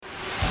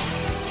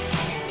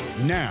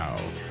Now,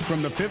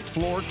 from the fifth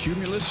floor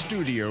Cumulus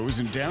Studios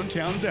in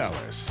downtown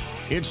Dallas,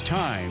 it's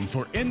time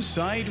for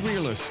Inside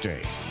Real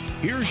Estate.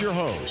 Here's your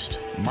host,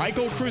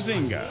 Michael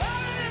Kruzinga.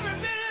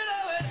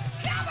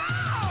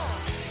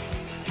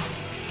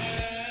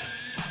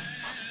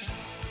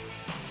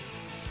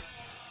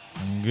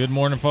 Good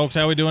morning, folks.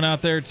 How we doing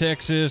out there,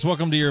 Texas?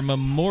 Welcome to your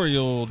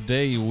Memorial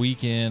Day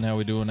weekend. How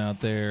we doing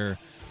out there?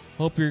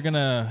 Hope you're going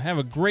to have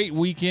a great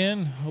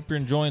weekend. Hope you're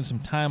enjoying some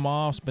time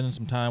off, spending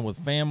some time with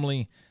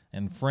family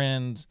and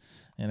friends.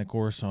 And, of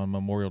course, on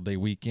Memorial Day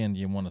weekend,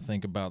 you want to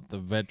think about the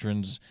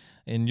veterans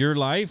in your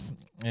life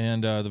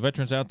and the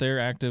veterans out there,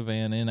 active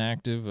and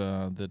inactive,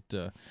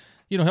 that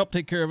help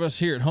take care of us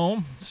here at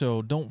home.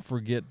 So don't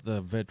forget the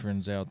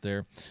veterans out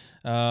there.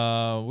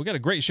 We got a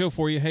great show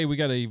for you. Hey, we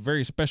got a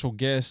very special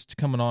guest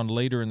coming on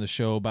later in the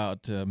show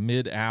about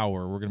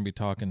mid-hour. We're going to be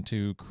talking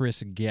to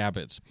Chris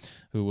Gabbets,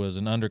 who was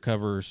an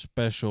undercover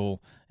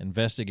special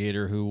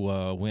investigator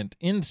who went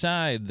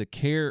inside the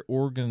CARE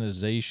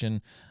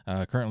organization.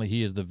 Currently,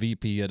 he is the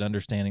VP at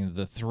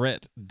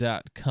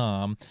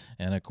UnderstandingTheThreat.com.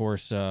 And, of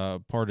course,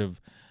 part of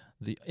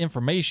the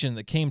information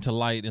that came to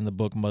light in the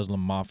book Muslim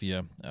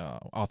Mafia,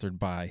 authored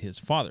by his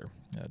father,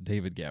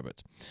 David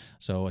Gabbets.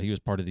 So he was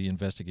part of the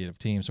investigative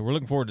team. So we're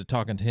looking forward to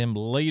talking to him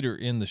later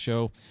in the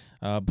show.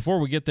 Before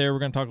we get there, we're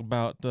going to talk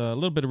about a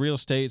little bit of real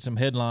estate, some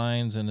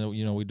headlines, and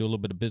we do a little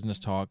bit of business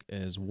talk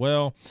as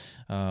well.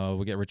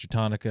 We got Richard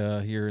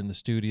Tonica here in the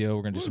studio.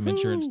 We're going to do some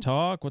insurance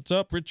talk. What's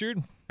up, Richard?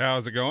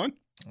 How's it going?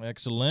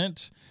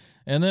 Excellent.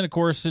 And then, of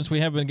course, since we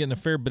have been getting a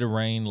fair bit of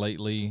rain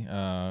lately,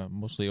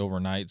 mostly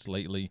overnights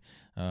lately,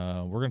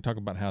 we're going to talk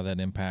about how that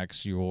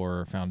impacts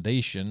your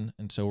foundation.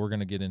 And so we're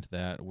going to get into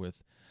that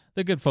with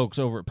the good folks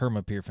over at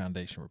Permapeer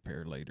Foundation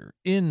Repair later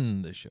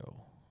in the show.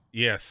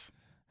 Yes.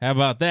 How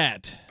about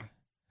that?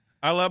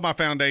 I love my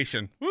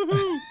foundation.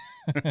 Woohoo!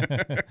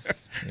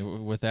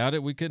 Without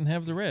it, we couldn't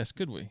have the rest,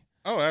 could we?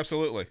 Oh,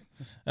 absolutely.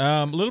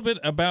 A little bit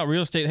about real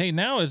estate. Hey,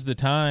 now is the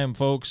time,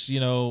 folks.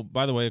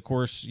 By the way, of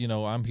course,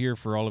 I'm here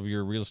for all of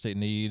your real estate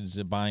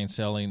needs, buying,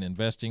 selling,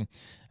 investing.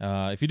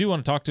 If you do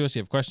want to talk to us,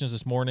 you have questions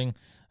this morning,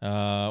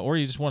 or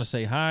you just want to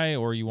say hi,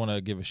 or you want to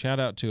give a shout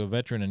out to a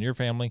veteran in your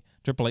family,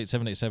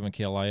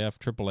 888-787-KLIF,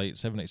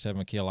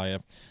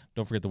 888-787-KLIF.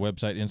 Don't forget the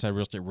website,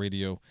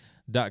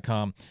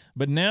 InsideRealEstateRadio.com.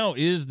 But now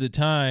is the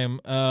time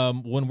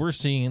when we're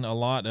seeing a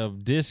lot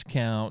of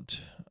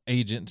discount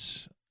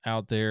agents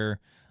out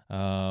there,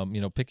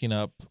 picking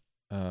up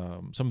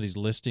some of these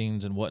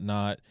listings and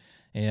whatnot.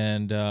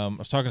 And I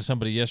was talking to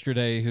somebody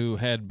yesterday who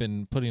had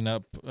been putting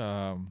up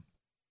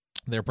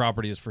their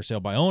property is for sale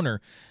by owner,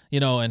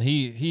 and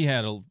he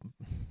had a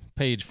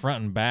page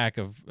front and back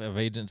of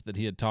agents that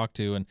he had talked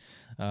to, and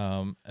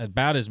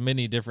about as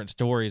many different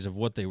stories of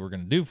what they were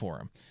going to do for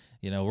him.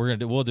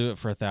 We'll do it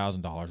for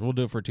 $1,000. We'll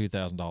do it for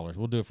 $2,000.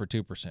 We'll do it for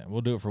 2%.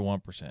 We'll do it for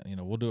 1%.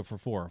 We'll do it for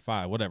 4 or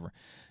 5, whatever.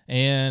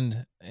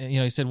 And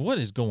he said, "What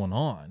is going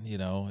on?"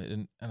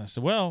 And I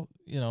said, "Well,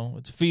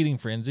 it's a feeding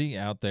frenzy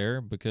out there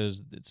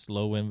because it's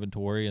low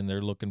inventory and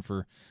they're looking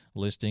for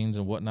listings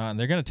and whatnot, and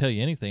they're going to tell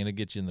you anything to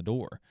get you in the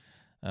door."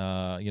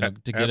 To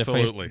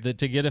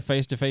get a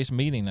face-to-face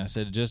meeting. I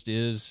said, it just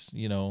is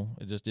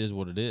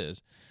what it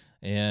is.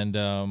 And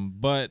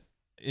but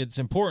it's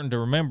important to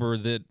remember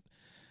that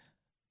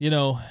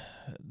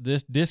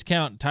this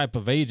discount type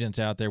of agents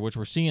out there, which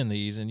we're seeing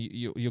these, and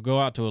you'll go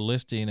out to a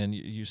listing and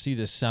you see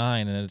this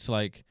sign, and it's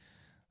like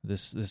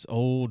this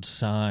old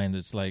sign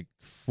that's like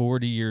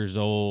 40 years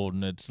old,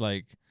 and it's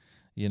like,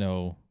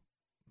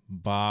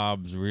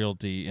 Bob's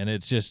Realty, and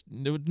it's just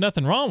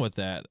nothing wrong with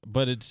that,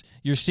 but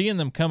you're seeing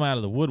them come out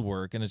of the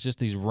woodwork, and it's just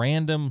these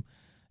random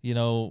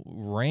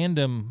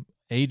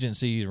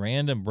agencies,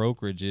 random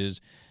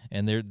brokerages,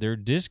 and they're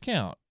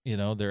discount.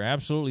 They're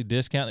absolutely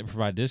discount. They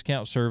provide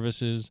discount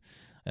services.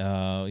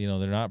 They're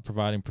not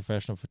providing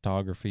professional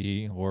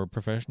photography or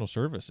professional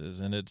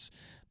services, and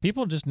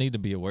people just need to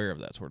be aware of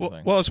that sort of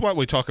thing. Well, it's what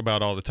we talk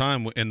about all the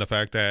time, in the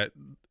fact that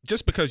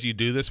just because you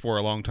do this for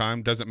a long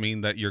time doesn't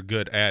mean that you're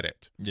good at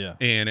it. Yeah,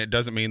 and it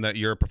doesn't mean that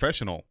you're a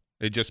professional.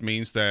 It just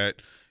means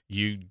that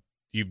you've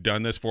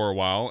done this for a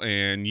while,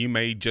 and you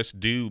may just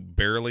do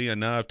barely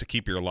enough to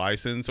keep your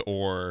license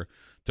or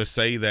to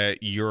say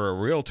that you're a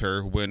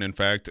realtor, when in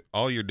fact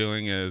all you're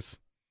doing is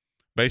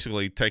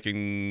basically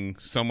taking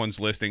someone's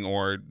listing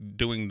or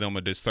doing them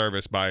a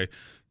disservice by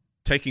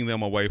taking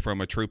them away from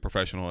a true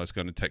professional that's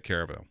going to take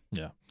care of them.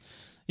 Yeah.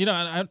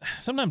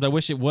 Sometimes I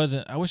wish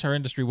our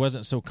industry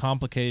wasn't so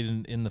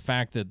complicated in the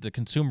fact that the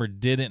consumer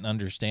didn't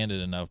understand it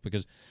enough,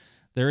 because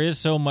there is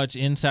so much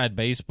inside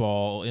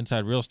baseball,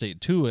 inside real estate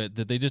to it,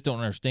 that they just don't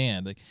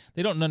understand.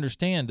 They don't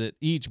understand that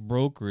each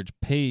brokerage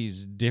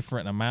pays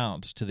different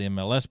amounts to the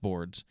MLS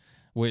boards,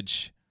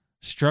 which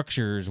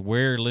structures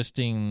where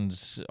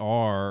listings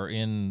are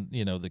in,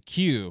 the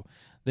queue.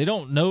 They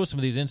don't know some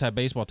of these inside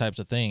baseball types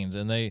of things,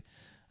 and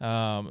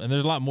and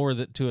there's a lot more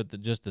to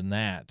it than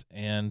that.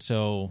 And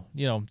so,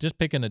 just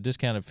picking a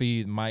discounted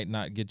fee might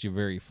not get you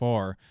very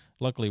far.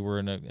 Luckily, we're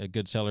in a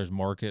good seller's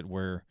market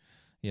where,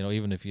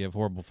 even if you have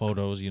horrible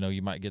photos,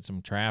 you might get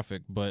some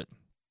traffic. But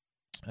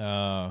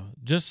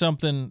just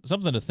something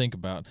to think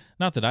about.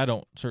 Not that I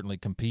don't certainly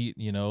compete,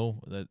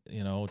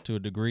 to a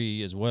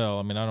degree as well.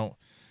 I mean, I don't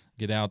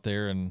get out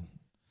there and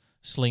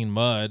sling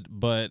mud,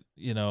 but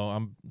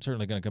I'm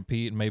certainly going to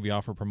compete and maybe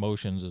offer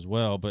promotions as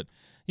well. But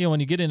when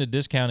you get into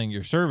discounting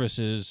your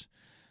services,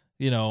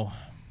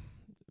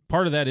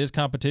 part of that is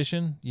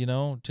competition.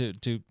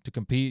 To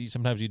compete,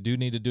 sometimes you do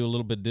need to do a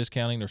little bit of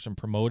discounting or some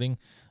promoting,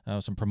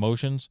 some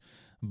promotions.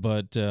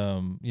 But,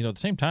 at the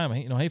same time,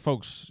 hey,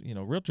 folks,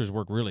 realtors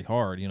work really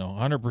hard,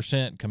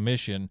 100%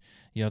 commission.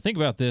 Think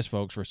about this,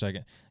 folks, for a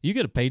second. You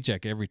get a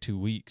paycheck every 2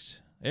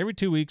 weeks. Every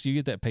 2 weeks, you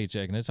get that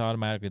paycheck, and it's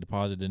automatically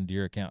deposited into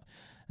your account.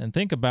 And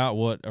think about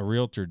what a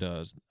realtor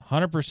does.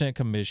 100%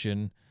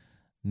 commission,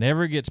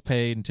 never gets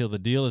paid until the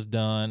deal is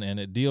done, and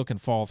a deal can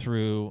fall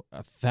through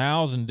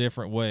 1,000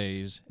 different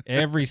ways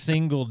every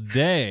single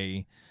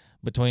day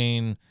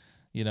between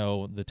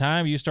the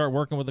time you start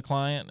working with a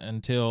client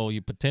until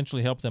you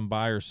potentially help them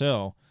buy or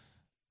sell.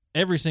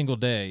 Every single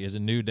day is a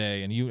new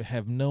day, and you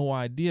have no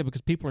idea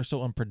because people are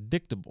so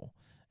unpredictable.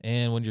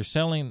 And when you're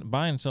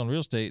buying and selling real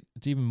estate,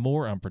 it's even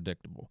more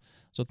unpredictable.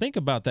 So think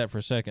about that for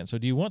a second. So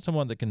do you want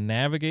someone that can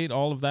navigate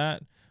all of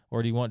that,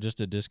 or do you want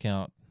just a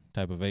discount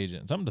type of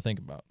agent? Something to think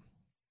about,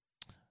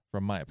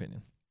 from my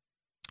opinion.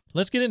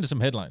 Let's get into some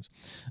headlines.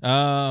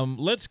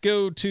 Let's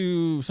go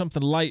to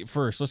something light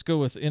first. Let's go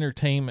with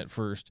entertainment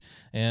first.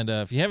 And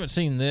if you haven't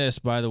seen this,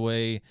 by the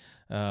way,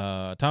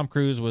 Tom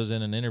Cruise was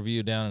in an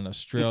interview down in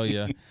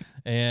Australia,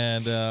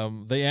 and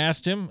they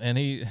asked him, and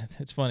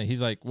it's funny.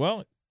 He's like,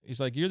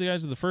 you're the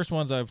guys are the first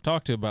ones I've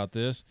talked to about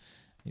this.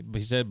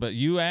 He said, but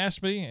you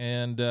asked me,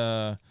 and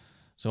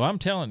so I'm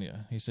telling you.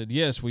 He said,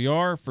 yes, we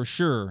are for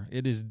sure.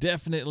 It is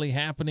definitely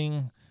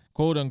happening,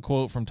 quote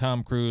unquote, from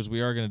Tom Cruise. We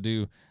are going to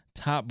do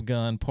Top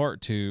Gun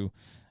Part 2,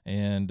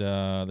 and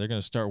they're going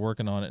to start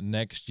working on it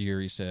next year,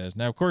 he says.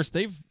 Now, of course,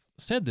 they've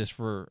said this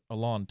for a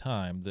long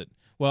time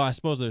I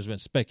suppose there's been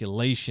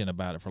speculation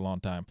about it for a long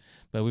time,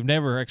 but we've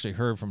never actually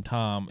heard from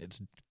Tom.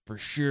 It's for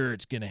sure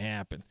it's going to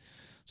happen.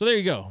 So there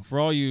you go. For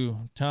all you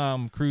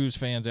Tom Cruise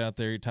fans out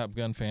there, you Top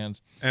Gun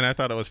fans. And I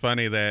thought it was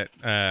funny that,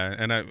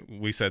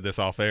 we said this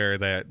off air,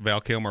 that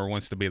Val Kilmer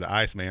wants to be the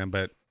Iceman,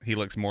 but he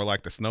looks more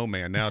like the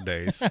Snowman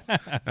nowadays.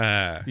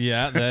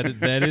 Yeah,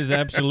 that is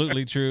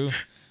absolutely true.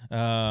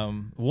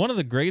 One of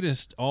the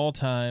greatest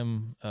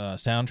all-time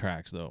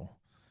soundtracks, though,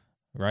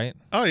 right?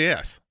 Oh,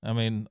 yes. I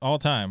mean, all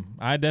time.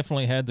 I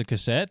definitely had the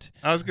cassette.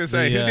 I was going to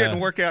say, who didn't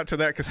work out to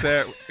that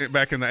cassette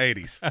back in the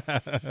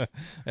 80s?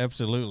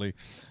 Absolutely.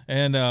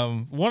 And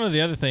one of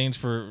the other things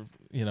for,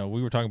 we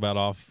were talking about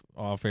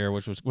off air,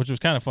 which was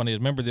kind of funny, is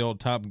remember the old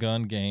Top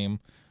Gun game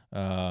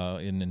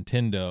in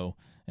Nintendo?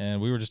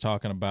 And we were just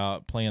talking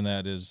about playing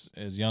that as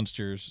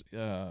youngsters,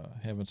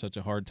 having such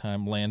a hard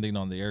time landing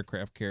on the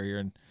aircraft carrier.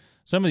 And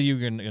some of you are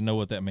going to know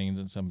what that means,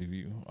 and some of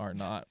you are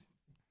not.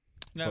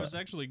 I was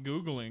actually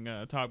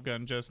Googling Top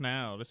Gun just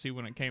now to see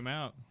when it came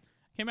out.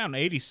 It came out in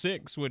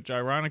 86, which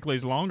ironically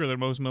is longer than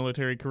most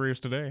military careers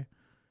today.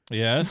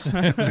 Yes,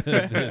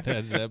 that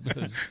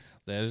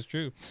is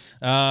true.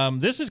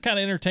 This is kind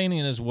of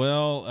entertaining as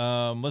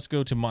well. Let's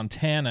go to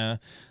Montana.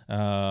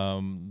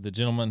 The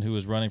gentleman who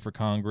was running for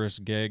Congress,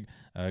 Greg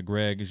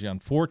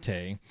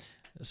Gianforte,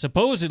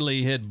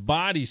 supposedly had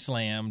body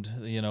slammed,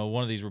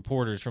 one of these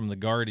reporters from The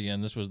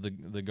Guardian. This was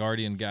the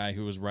Guardian guy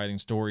who was writing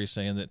stories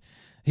saying that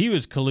he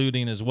was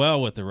colluding as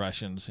well with the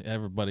Russians.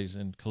 Everybody's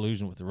in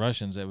collusion with the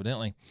Russians,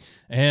 evidently.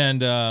 And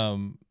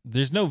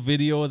there's no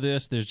video of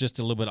this. There's just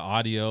a little bit of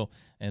audio.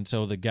 And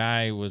so the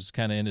guy was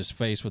kind of in his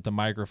face with the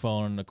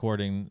microphone, and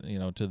according,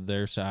 to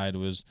their side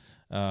was,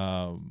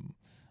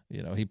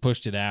 he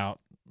pushed it out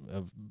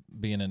of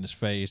being in his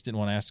face. Didn't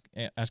want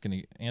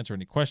to answer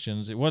any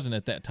questions. It wasn't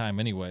at that time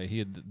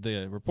anyway.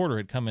 The reporter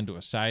had come into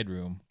a side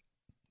room,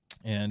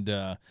 and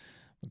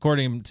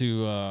according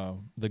to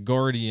the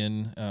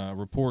Guardian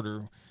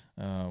reporter,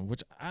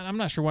 which I'm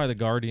not sure why the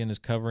Guardian is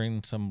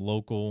covering some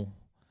local,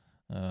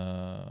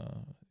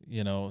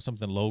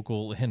 something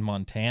local in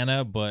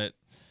Montana, but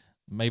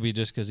maybe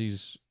just because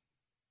he's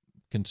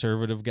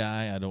conservative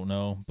guy, I don't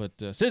know. But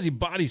says he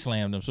body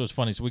slammed him, so it's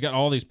funny. So we got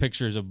all these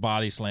pictures of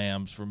body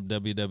slams from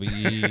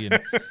WWE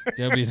and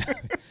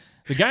WWE.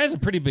 The guy's a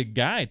pretty big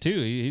guy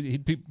too.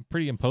 He'd be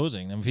pretty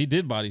imposing. I mean, if he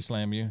did body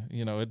slam you,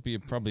 it'd be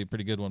probably a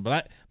pretty good one.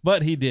 But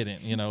he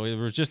didn't. It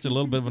was just a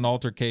little bit of an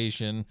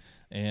altercation,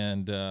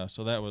 and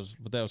so that was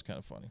kind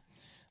of funny.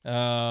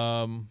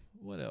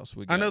 What else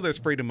we got? I know there's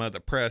freedom of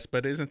the press,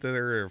 but isn't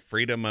there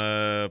freedom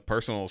of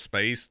personal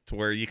space to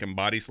where you can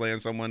body slam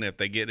someone if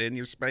they get in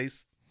your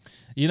space?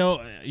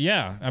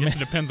 Yeah. I mean, it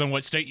depends on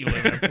what state you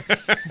live in.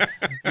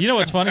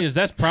 What's funny is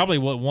that's probably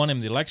what won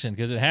him the election,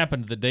 because it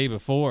happened the day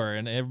before,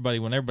 and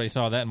when everybody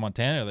saw that in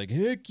Montana, they're like,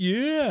 heck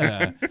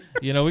yeah.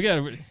 We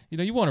got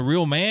you want a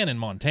real man in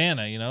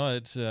Montana.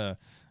 It's you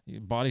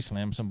body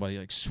slam somebody,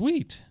 like,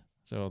 sweet.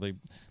 So they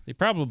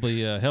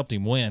probably helped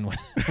him win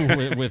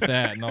with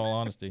that, in all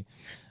honesty.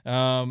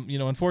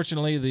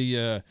 Unfortunately,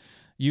 the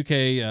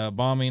UK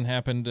bombing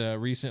happened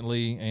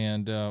recently,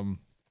 and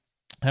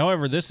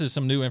However, this is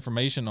some new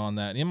information on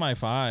that.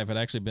 MI5 had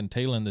actually been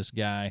tailing this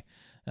guy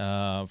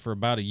for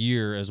about a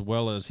year, as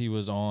well as he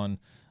was on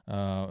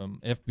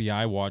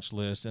FBI watch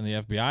list, and the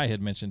FBI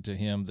had mentioned to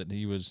him that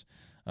he was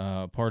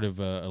part of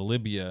a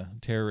Libya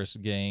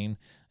terrorist gang.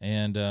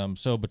 And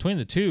so between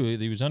the two,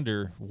 he was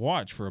under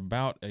watch for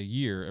about a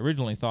year.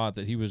 Originally thought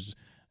that he was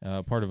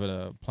part of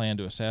a plan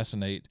to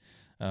assassinate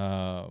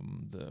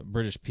the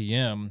British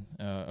PM,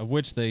 of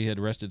which they had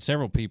arrested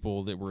several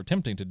people that were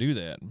attempting to do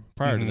that.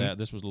 Prior to that,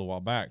 this was a little while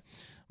back.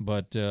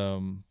 But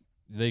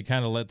they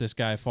kind of let this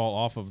guy fall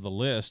off of the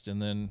list,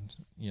 and then,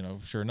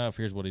 sure enough,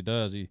 here's what he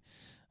does. He,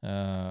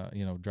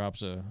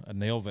 drops a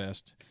nail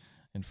vest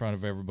in front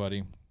of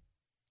everybody.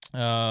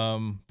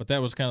 But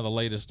that was kind of the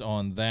latest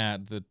on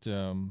that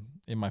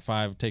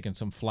MI5 taking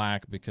some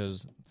flack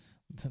because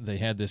they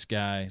had this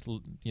guy,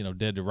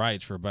 dead to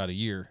rights for about a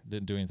year,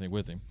 didn't do anything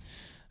with him.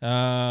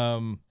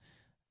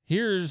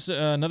 Here's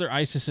another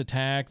ISIS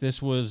attack.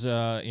 This was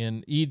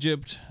in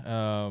Egypt.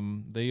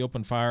 They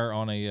opened fire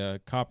on a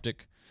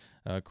Coptic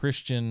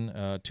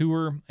Christian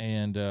tour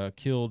and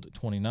killed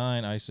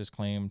 29. ISIS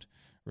claimed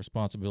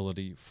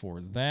responsibility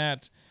for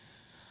that.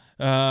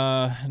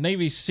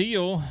 Navy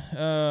SEAL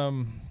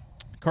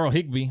Carl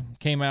Higbie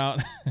came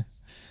out.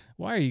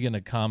 Why are you going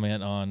to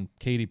comment on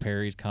Katy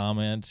Perry's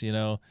comments?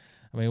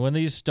 When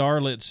these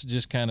starlets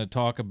just kind of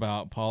talk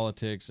about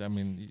politics,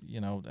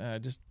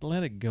 just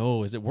let it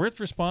go. Is it worth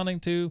responding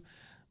to?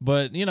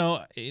 But,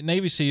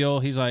 Navy SEAL,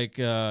 he's like,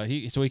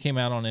 he came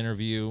out on an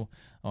interview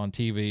on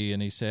TV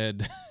and he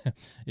said,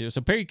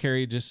 so Perry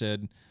Carey just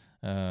said,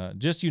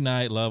 just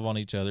unite, love on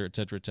each other, et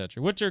cetera,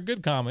 which are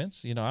good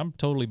comments. I'm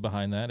totally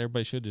behind that.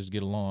 Everybody should just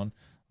get along.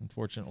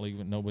 Unfortunately,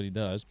 nobody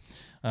does.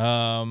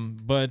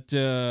 But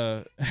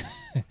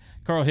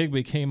Carl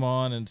Higbie came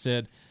on and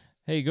said,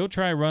 hey, go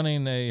try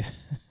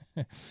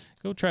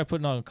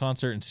putting on a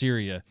concert in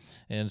Syria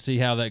and see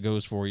how that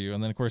goes for you.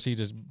 And then, of course, he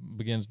just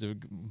begins to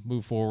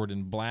move forward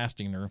and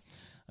blasting her.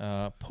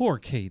 Poor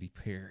Katy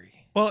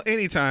Perry. Well,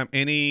 anytime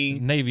any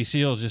Navy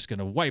SEAL is just going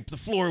to wipe the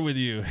floor with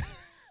you.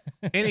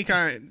 Any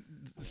kind,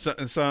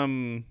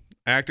 some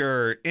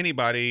actor or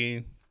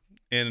anybody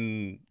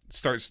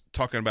starts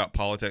talking about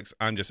politics,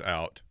 I'm just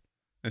out.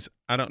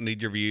 I don't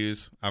need your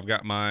views. I've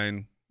got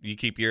mine. You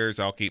keep yours,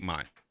 I'll keep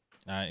mine.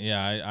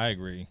 I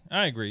agree.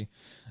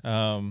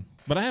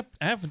 But I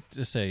have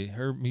to say,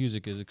 her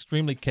music is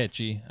extremely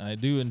catchy. I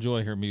do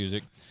enjoy her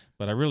music,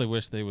 but I really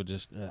wish they would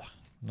just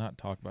not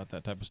talk about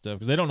that type of stuff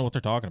because they don't know what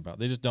they're talking about.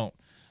 They just don't.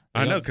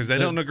 I know, because they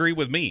don't agree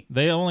with me.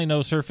 They only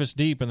know surface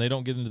deep, and they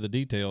don't get into the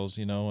details,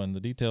 and the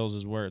details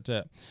is where it's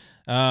at.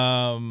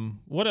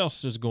 What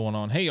else is going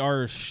on? Hey,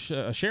 our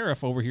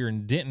sheriff over here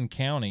in Denton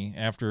County,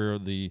 after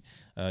the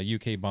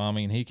UK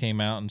bombing, he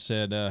came out and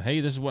said, hey,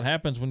 this is what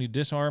happens when you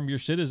disarm your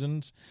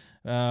citizens,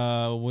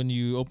 when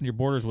you open your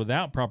borders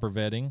without proper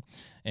vetting.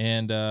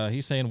 And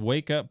he's saying,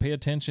 wake up, pay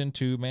attention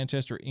to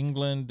Manchester,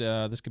 England.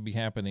 This could be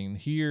happening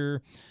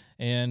here.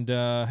 And,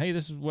 hey,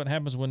 this is what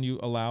happens when you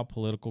allow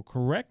political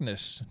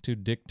correctness to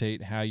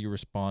dictate how you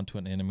respond to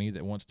an enemy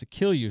that wants to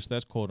kill you. So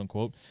that's, quote,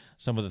 unquote,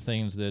 some of the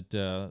things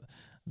that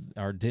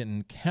our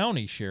Denton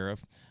County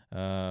Sheriff,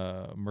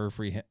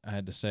 Murphy,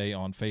 had to say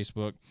on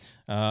Facebook.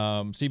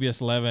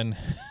 CBS 11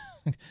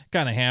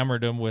 kind of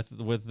hammered him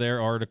with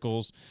their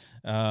articles.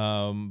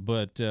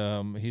 But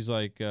he's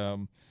like...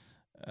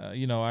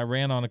 I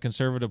ran on a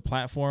conservative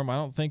platform. I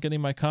don't think any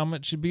of my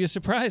comments should be a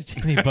surprise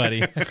to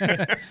anybody.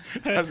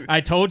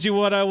 I told you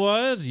what I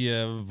was.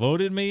 You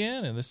voted me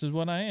in, and this is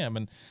what I am.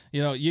 And,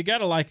 you got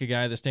to like a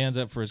guy that stands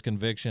up for his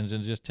convictions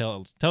and just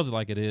tells it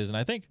like it is. And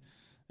I think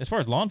as far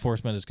as law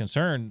enforcement is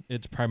concerned,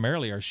 it's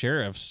primarily our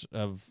sheriffs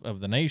of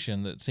the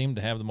nation that seem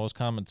to have the most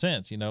common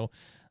sense.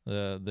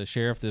 The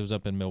sheriff that was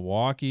up in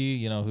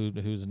Milwaukee,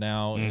 who's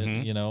now,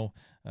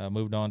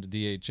 moved on to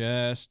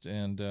DHS,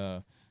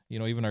 and,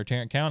 even our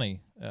Tarrant County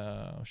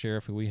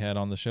sheriff who we had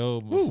on the show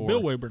before. Ooh,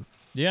 Bill Wayburn.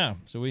 Yeah,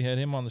 so we had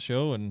him on the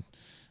show, and it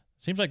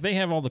seems like they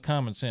have all the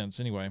common sense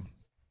anyway.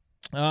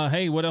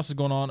 Hey, what else is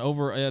going on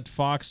over at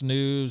Fox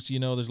News?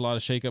 There's a lot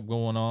of shakeup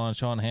going on.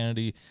 Sean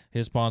Hannity,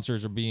 his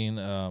sponsors are being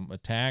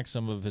attacked.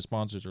 Some of his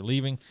sponsors are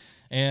leaving.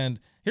 And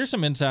here's a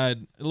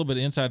little bit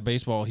of inside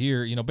baseball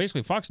here.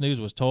 Basically Fox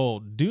News was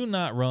told, do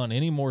not run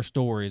any more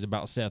stories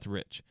about Seth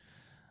Rich.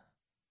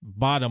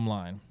 Bottom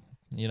line.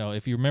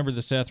 If you remember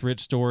the Seth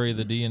Rich story,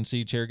 the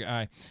DNC chair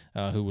guy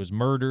who was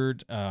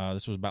murdered,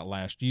 this was about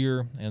last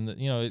year, and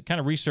it kind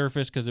of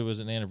resurfaced because it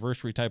was an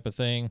anniversary type of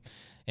thing,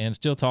 and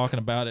still talking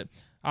about it.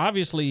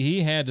 Obviously,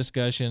 he had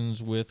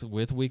discussions with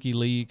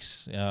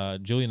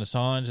WikiLeaks. Julian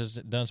Assange has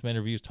done some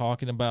interviews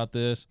talking about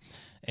this,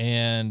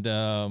 and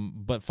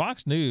but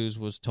Fox News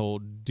was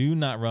told, do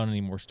not run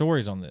any more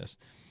stories on this.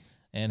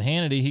 And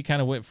Hannity, he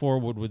kind of went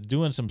forward with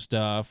doing some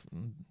stuff.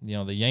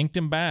 They yanked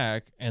him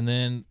back, and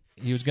then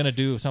he was going to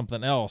do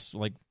something else,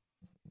 like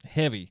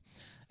heavy.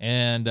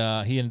 And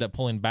he ended up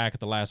pulling back at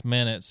the last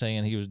minute,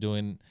 saying he was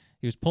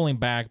pulling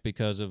back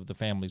because of the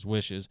family's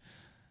wishes.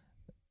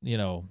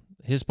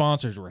 his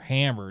sponsors were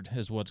hammered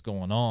is what's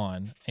going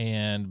on.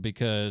 And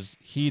because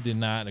he did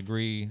not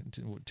agree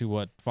to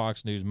what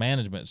Fox News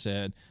management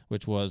said,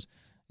 which was,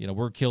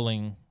 we're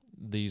killing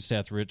these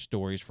Seth Rich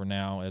stories for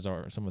now, as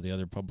are some of the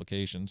other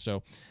publications.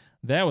 So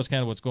that was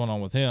kind of what's going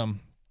on with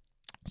him.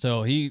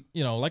 So he,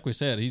 like we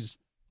said, he's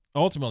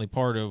ultimately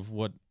part of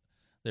what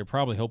they're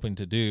probably hoping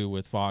to do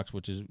with Fox,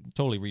 which is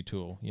totally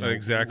retool.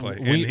 Exactly.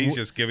 And he's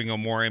just giving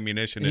them more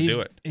ammunition to do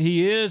it.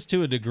 He is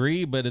to a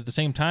degree, but at the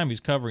same time,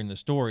 he's covering the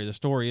story. The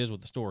story is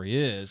what the story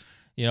is.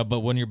 But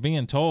when you're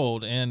being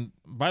told, and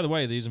by the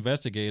way, these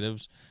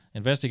investigators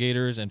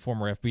and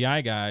former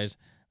FBI guys,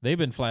 they've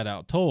been flat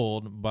out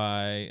told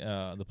by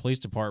the police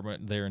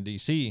department there in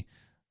D.C.,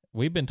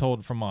 we've been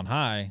told from on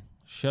high,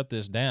 shut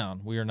this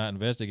down. We are not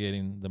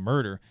investigating the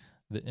murder.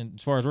 And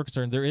as far as we're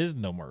concerned, there is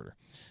no murder.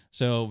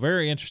 So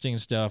very interesting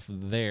stuff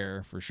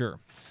there for sure.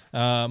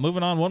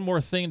 Moving on, one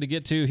more thing to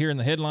get to here in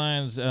the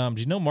headlines. Do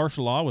you know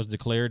martial law was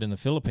declared in the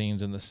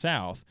Philippines in the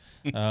south?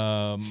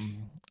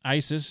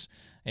 ISIS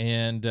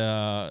and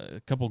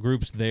a couple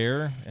groups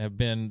there have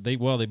been, they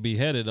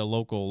beheaded a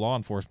local law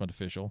enforcement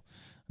official,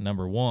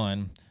 number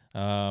one.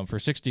 For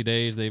 60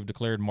 days, they've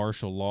declared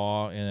martial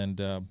law, and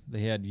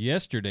they had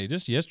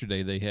just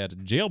yesterday, they had a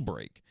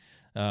jailbreak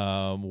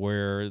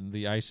where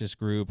the ISIS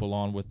group,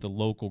 along with the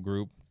local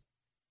group,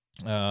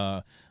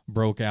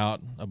 broke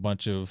out a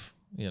bunch of,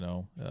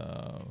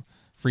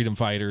 freedom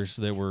fighters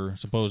that were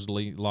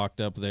supposedly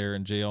locked up there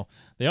in jail.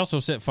 They also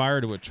set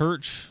fire to a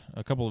church,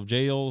 a couple of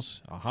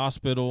jails, a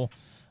hospital,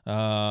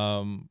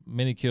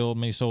 many killed,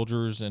 many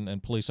soldiers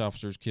and police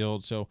officers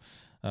killed. So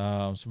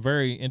some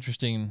very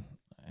interesting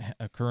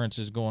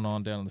occurrences going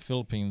on down in the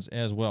Philippines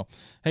as well.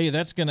 Hey,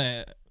 that's going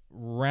to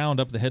round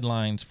up the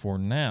headlines for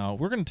now.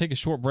 We're going to take a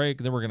short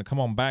break, then we're going to come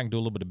on back and do a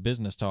little bit of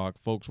business talk.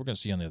 Folks, we're going to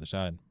see you on the other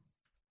side.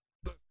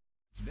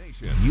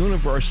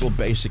 Universal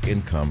basic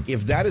income.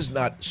 If that is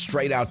not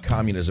straight out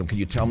communism, can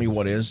you tell me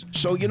what is?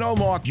 So,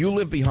 Mark, you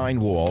live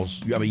behind walls.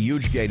 You have a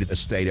huge gated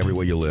estate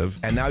everywhere you live.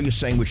 And now you're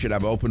saying we should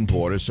have open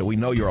borders, so we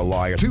know you're a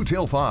liar. 2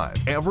 till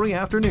 5 every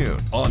afternoon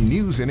on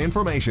News and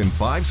Information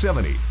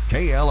 570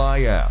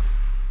 KLIF.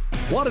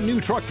 Want a new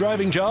truck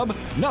driving job?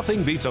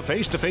 Nothing beats a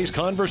face-to-face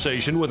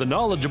conversation with a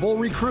knowledgeable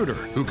recruiter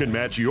who can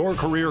match your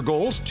career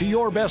goals to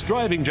your best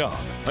driving job.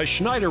 A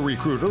Schneider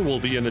recruiter will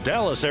be in the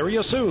Dallas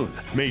area soon.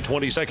 May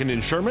 22nd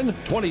in Sherman,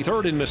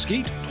 23rd in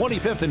Mesquite,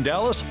 25th in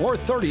Dallas, or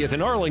 30th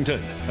in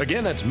Arlington.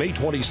 Again, that's May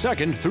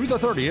 22nd through the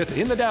 30th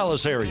in the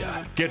Dallas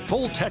area. Get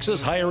full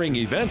Texas hiring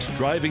event,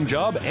 driving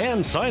job,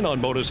 and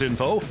sign-on bonus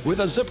info with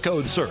a zip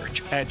code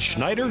search at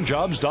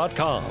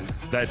SchneiderJobs.com.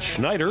 That's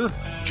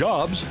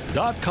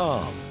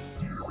SchneiderJobs.com.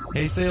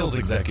 Hey sales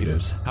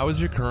executives, how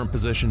is your current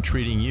position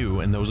treating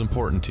you and those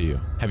important to you?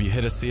 Have you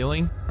hit a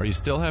ceiling? Are you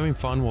still having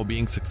fun while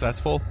being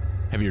successful?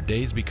 Have your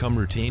days become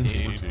routine?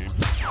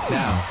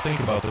 Now, think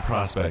about the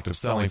prospect of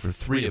selling for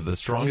 3 of the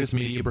strongest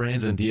media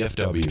brands in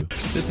DFW.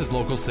 This is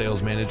local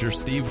sales manager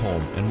Steve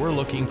Holm, and we're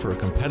looking for a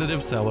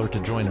competitive seller to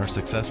join our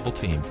successful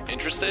team.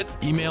 Interested?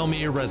 Email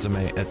me your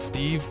resume at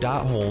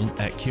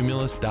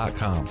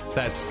steve.holm@cumulus.com.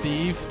 That's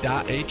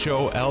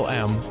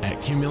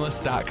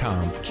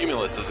steve.holm@cumulus.com.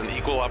 Cumulus is an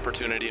equal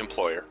opportunity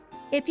employer.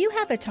 If you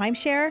have a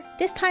timeshare,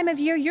 this time of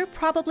year you're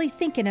probably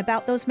thinking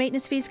about those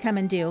maintenance fees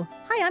coming due.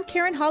 Hi, I'm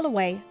Karen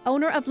Holloway,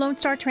 owner of Lone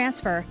Star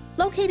Transfer,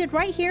 located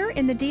right here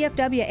in the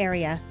DFW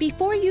area.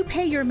 Before you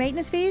pay your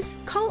maintenance fees,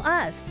 call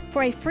us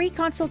for a free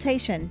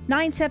consultation,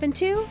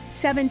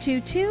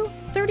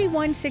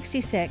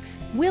 972-722-3166.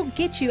 We'll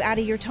get you out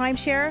of your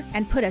timeshare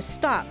and put a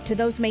stop to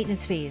those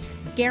maintenance fees.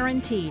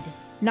 Guaranteed.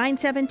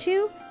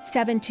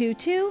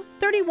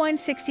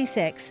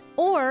 972-722-3166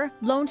 or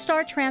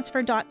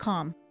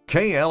LoneStarTransfer.com.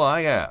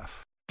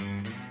 KLIF.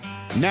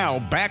 Now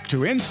back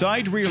to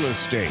Inside Real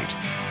Estate.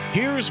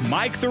 Here's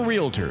Mike the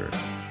Realtor.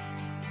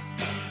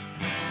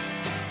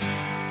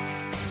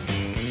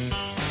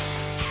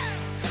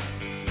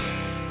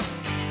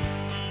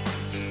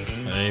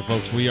 Hey,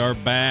 folks, we are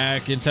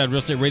back.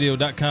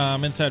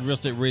 InsideRealEstateRadio.com.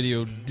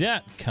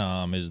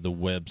 InsideRealEstateRadio.com is the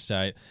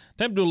website.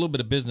 Time to do a little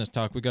bit of business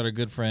talk. We got our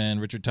good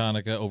friend Richard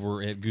Tonica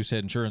over at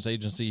Goosehead Insurance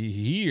Agency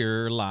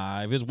here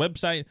live. His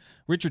website,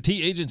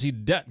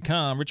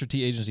 RichardTAgency.com.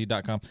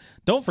 RichardTAgency.com.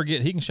 Don't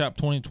forget, he can shop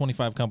 20 to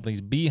 25 companies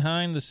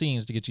behind the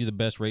scenes to get you the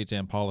best rates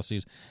and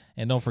policies.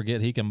 And don't forget,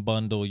 he can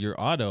bundle your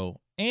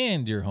auto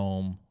and your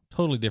home.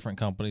 Totally different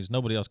companies.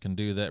 Nobody else can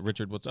do that.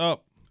 Richard, what's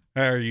up?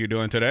 How are you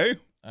doing today?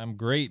 I'm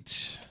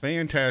great.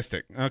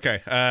 Fantastic.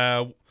 Okay.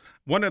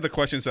 One of the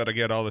questions that I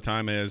get all the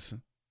time is,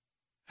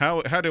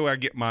 how is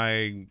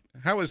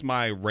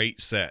my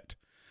rate set?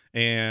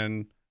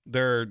 And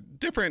there's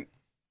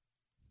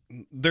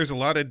a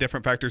lot of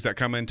different factors that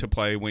come into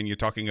play when you're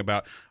talking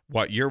about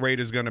what your rate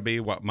is going to be,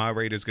 what my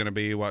rate is going to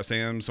be, what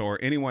Sam's or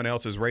anyone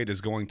else's rate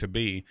is going to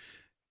be.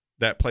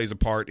 That plays a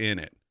part in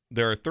it.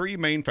 There are 3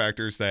 main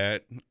factors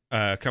that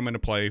come into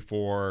play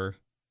for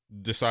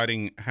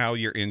deciding how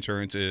your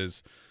insurance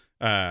is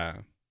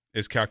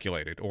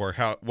calculated, or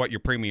what your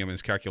premium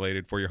is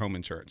calculated for your home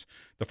insurance.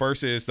 The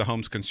first is the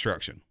home's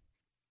construction.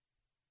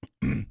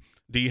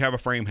 do you have a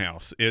frame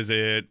house? Is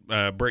it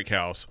a brick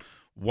house?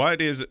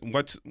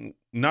 What's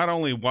not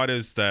only what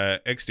is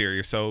the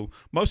exterior? So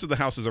most of the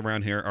houses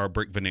around here are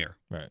brick veneer.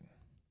 Right.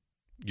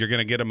 You're going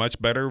to get a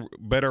much better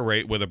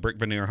rate with a brick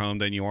veneer home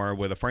than you are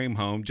with a frame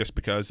home, just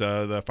because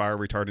of the fire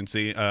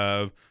retardancy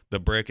of the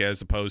brick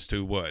as opposed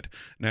to wood.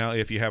 Now,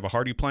 if you have a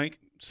hardy plank,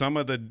 some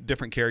of the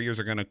different carriers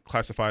are going to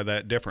classify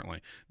that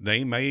differently.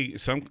 They may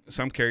some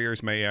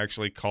carriers may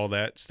actually call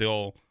that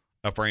still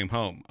a frame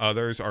home.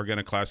 Others are going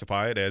to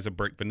classify it as a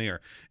brick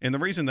veneer. And the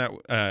reason that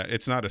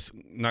it's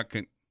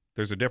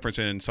there's a difference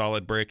in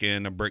solid brick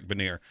and a brick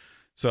veneer.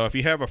 So if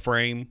you have a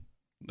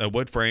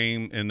wood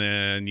frame, and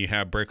then you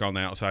have brick on the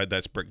outside,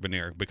 that's brick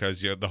veneer,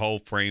 because the whole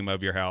frame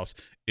of your house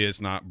is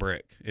not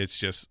brick. It's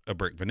just a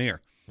brick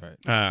veneer.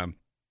 Right.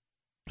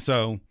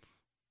 So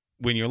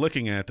when you're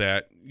looking at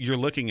that, you're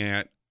looking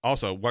at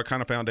also what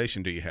kind of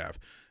foundation do you have?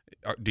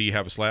 Do you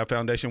have a slab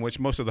foundation, which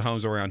most of the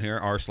homes around here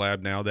are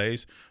slab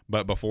nowadays,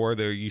 but before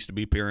there used to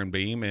be pier and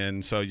beam,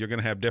 and so you're going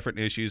to have different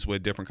issues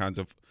with different kinds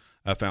of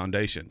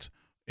foundations.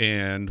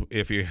 And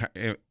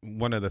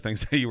one of the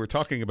things that you were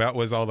talking about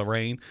was all the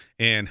rain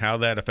and how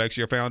that affects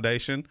your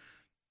foundation.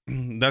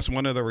 That's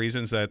one of the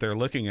reasons that they're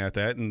looking at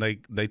that, and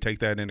they take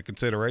that into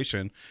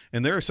consideration.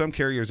 And there are some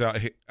carriers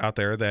out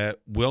there that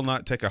will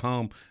not take a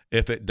home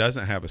if it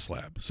doesn't have a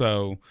slab.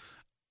 So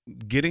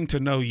getting to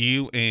know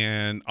you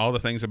and all the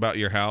things about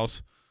your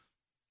house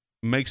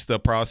makes the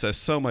process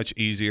so much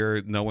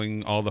easier,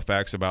 knowing all the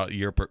facts about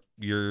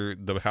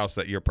the house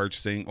that you're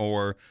purchasing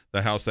or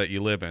the house that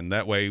you live in.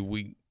 That way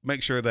we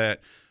make sure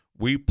that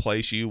we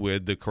place you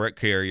with the correct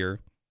carrier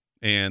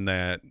and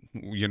that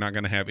you're not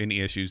going to have any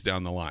issues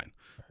down the line.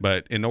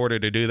 But in order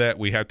to do that,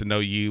 we have to know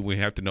you. We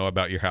have to know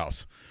about your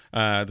house.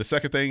 The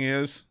second thing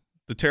is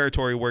the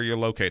territory where you're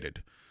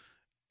located.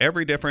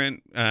 Every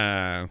different,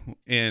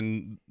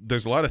 and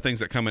there's a lot of things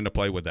that come into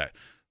play with that.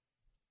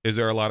 Is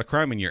there a lot of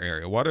crime in your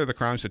area? What are the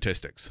crime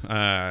statistics?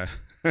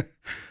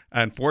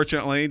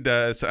 Unfortunately,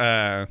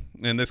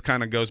 and this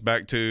kind of goes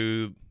back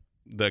to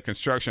the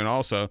construction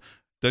also,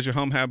 does your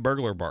home have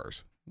burglar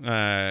bars?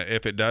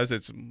 If it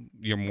does,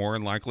 you're more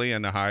than likely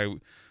in a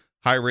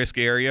high risk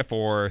area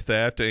for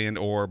theft and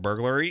or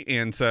burglary.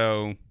 And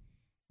so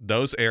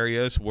those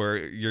areas where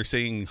you're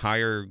seeing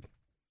higher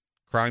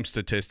crime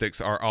statistics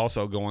are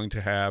also going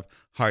to have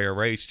higher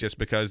rates, just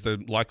because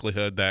the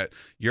likelihood that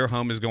your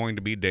home is going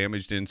to be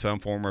damaged in some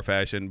form or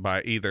fashion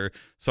by either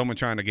someone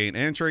trying to gain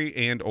entry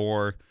and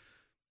or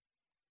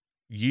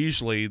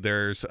usually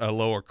there's a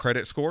lower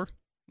credit score.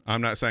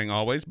 I'm not saying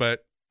always,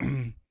 but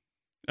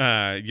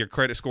your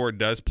credit score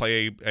does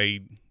play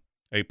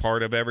a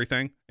part of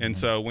everything. And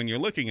so when you're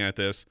looking at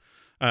this,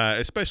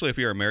 especially if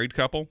you're a married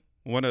couple,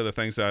 one of the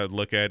things that I would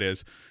look at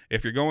is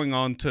if you're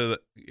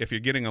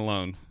getting a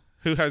loan,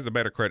 who has the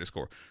better credit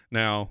score?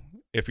 Now,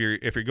 if you're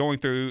going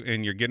through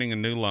and you're getting a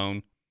new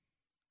loan,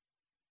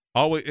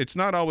 it's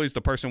not always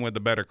the person with the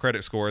better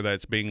credit score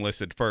that's being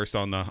listed first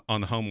on the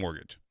home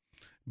mortgage.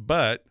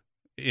 But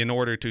in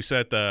order to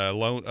set the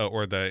loan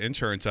or the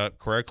insurance up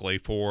correctly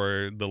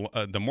for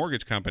the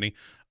mortgage company,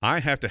 I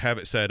have to have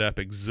it set up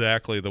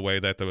exactly the way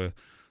that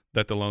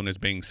the loan is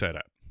being set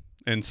up.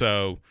 And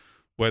so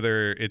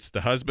whether it's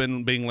the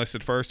husband being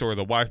listed first or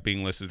the wife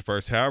being listed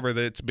first, however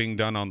that's being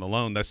done on the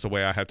loan, that's the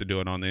way I have to do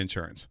it on the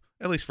insurance,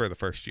 at least for the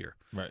first year.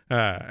 Right.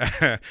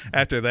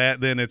 After that,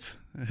 then it's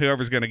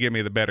whoever's going to give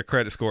me the better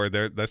credit score,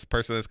 that's the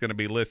person that's going to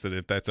be listed,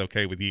 if that's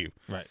okay with you.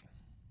 Right.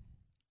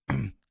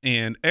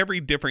 And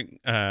every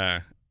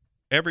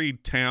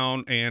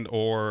town and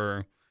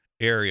or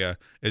area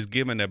is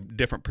given a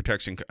different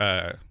protection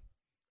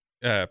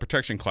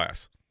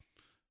class.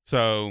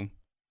 So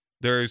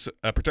there's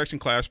a protection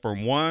class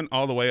from 1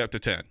 all the way up to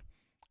 10.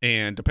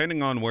 And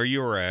depending on where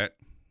you're at,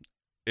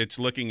 it's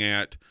looking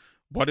at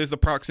what is the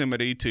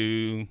proximity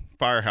to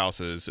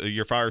firehouses,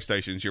 your fire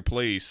stations, your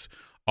police,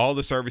 all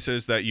the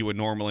services that you would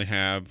normally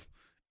have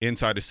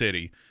inside a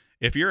city.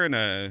 If you're in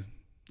a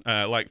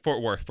like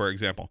Fort Worth, for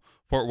example,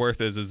 Fort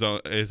Worth is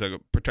a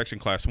protection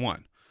class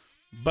 1.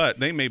 But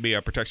they may be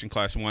a protection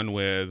class 1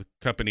 with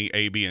company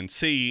A, B, and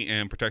C,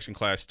 and protection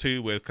class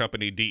 2 with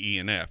company D, E,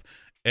 and F.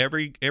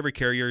 Every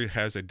carrier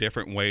has a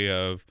different way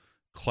of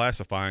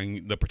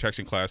classifying the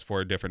protection class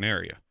for a different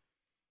area.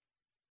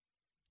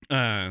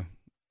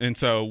 And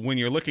so when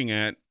you're looking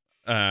at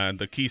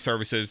the key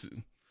services,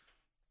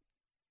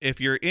 if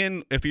you're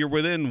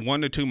within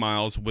 1 to 2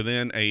 miles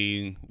within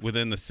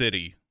the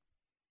city,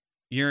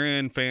 you're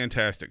in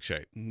fantastic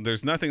shape.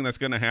 There's nothing that's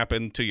going to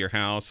happen to your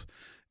house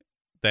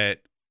that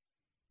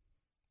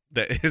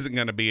isn't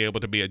going to be able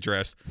to be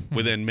addressed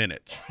within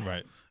minutes.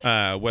 Right.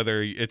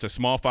 Whether it's a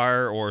small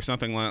fire or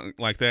something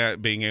like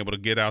that, being able to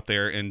get out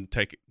there and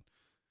take it.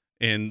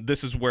 And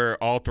this is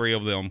where all three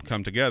of them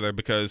come together,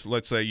 because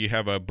let's say you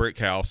have a brick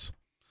house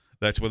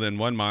that's within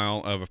 1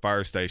 mile of a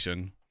fire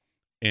station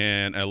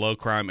in a low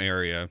crime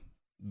area.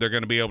 They're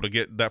going to be able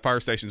to that fire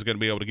station is going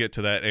to be able to get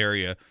to that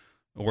area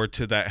or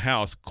to that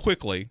house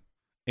quickly,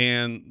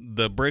 and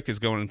the brick is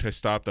going to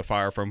stop the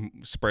fire from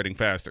spreading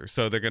faster.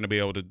 So they're going to be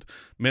able to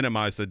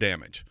minimize the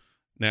damage.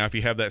 Now, if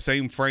you have that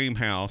same frame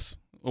house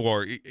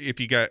or if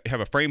you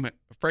have a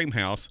frame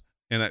house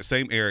in that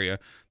same area,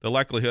 the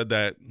likelihood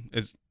that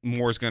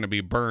more is going to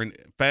be burned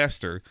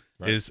faster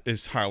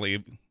is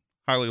highly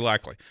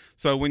likely.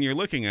 So when you're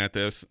looking at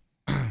this,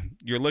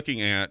 you're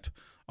looking at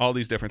all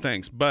these different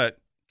things. But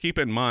keep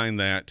in mind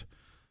that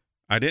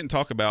I didn't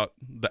talk about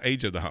the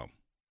age of the home.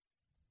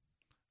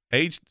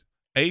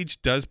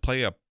 Age does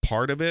play a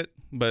part of it,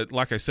 but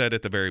like I said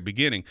at the very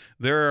beginning,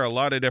 there are a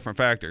lot of different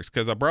factors,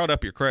 because I brought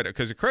up your credit,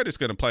 because your credit's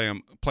going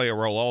to play a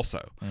role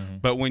also. Mm-hmm.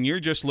 But when you're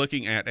just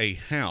looking at a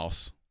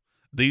house,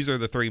 these are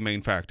the three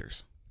main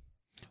factors.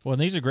 Well,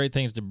 and these are great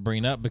things to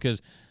bring up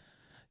because,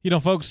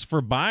 folks,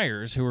 for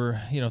buyers who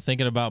are,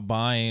 thinking about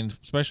buying,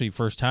 especially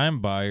first-time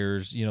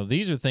buyers,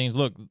 these are things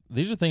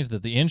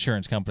that the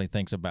insurance company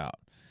thinks about.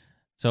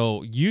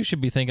 So you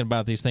should be thinking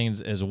about these things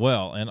as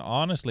well. And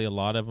honestly, a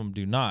lot of them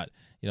do not.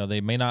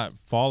 They may not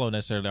follow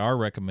necessarily our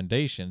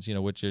recommendations,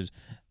 which is,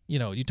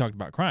 you talked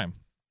about crime.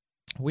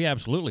 We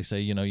absolutely say,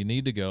 you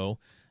need to go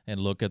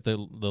and look at the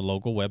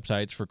local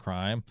websites for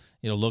crime,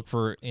 look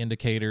for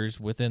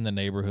indicators within the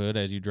neighborhood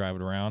as you drive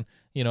it around.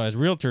 As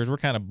realtors, we're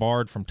kind of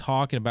barred from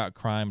talking about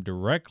crime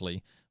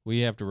directly.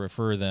 We have to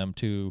refer them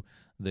to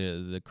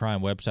the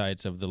crime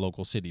websites of the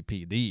local city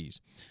PDs.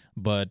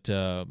 But,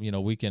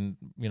 we can,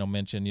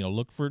 mention,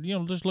 look for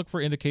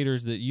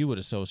indicators that you would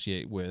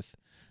associate with,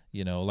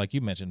 like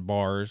you mentioned,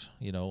 bars,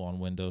 on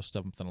windows,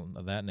 something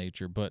of that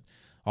nature. But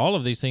all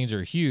of these things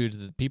are huge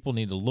that people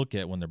need to look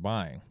at when they're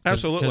buying.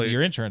 Absolutely. Because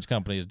your insurance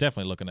company is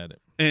definitely looking at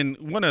it. And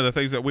one of the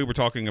things that we were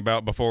talking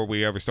about before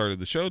we ever started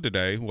the show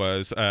today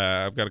was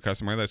I've got a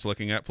customer that's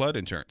looking at flood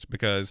insurance,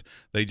 because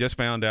they just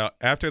found out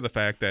after the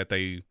fact that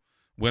they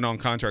went on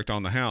contract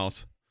on the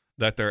house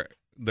that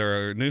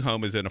their new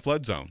home is in a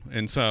flood zone.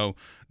 And so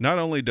not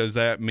only does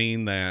that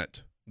mean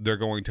that they're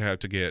going to have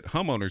to get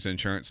homeowners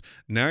insurance,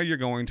 now you're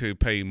going to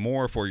pay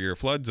more for your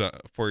flood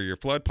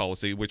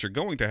policy, which you're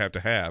going to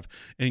have,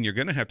 and you're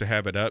going to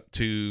have it up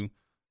to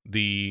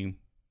the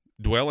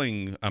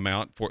dwelling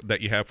amount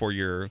that you have for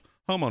your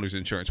homeowners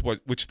insurance.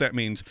 Which that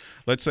means,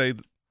 let's say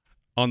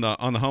on the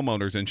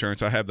homeowners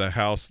insurance, I have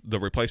the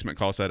replacement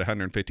cost at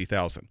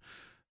 $150,000.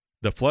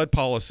 The flood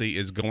policy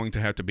is going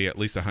to have to be at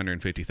least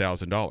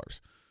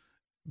 $150,000,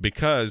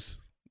 because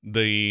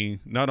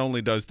not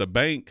only does the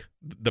bank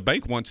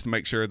wants to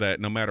make sure that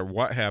no matter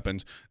what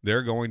happens,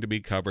 they're going to be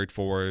covered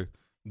for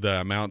the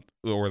amount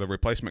or the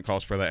replacement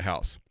cost for that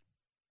house.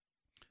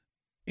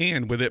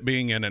 And with it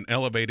being in an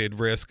elevated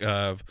risk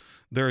of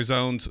their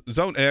zones,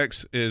 Zone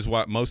X is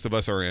what most of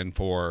us are in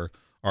for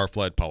our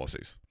flood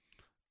policies.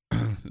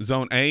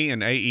 Zone A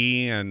and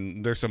AE,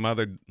 and there's some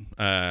other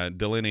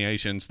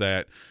delineations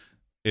that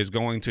is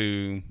going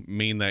to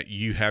mean that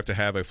you have to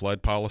have a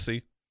flood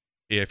policy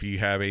if you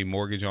have a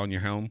mortgage on your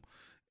home.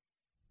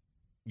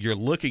 You're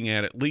looking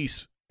at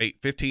least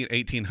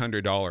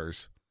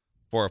 $1,800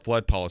 for a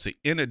flood policy,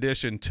 in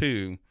addition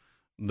to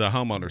the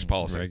homeowner's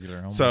policy.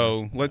 Regular homeowners.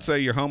 So let's say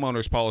your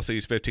homeowner's policy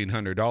is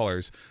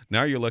 $1,500.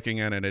 Now you're looking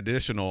at an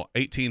additional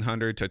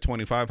 $1,800 to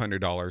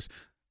 $2,500,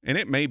 and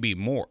it may be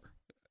more.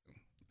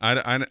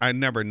 I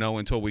never know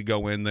until we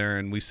go in there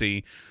and we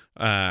see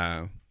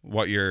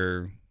what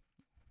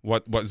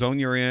zone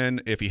you're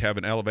in, if you have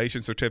an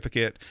elevation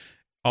certificate.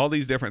 All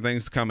these different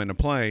things come into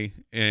play,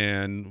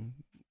 and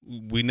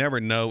we never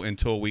know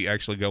until we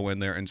actually go in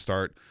there and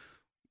start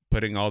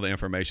putting all the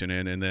information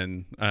in, and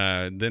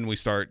then we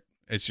start.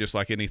 It's just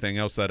like anything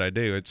else that I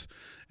do.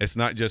 It's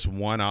not just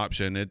one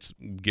option. It's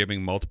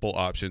giving multiple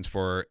options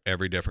for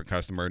every different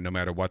customer, no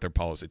matter what their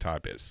policy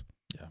type is.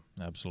 Yeah,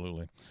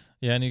 absolutely.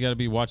 Yeah, and you got to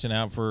be watching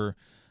out for,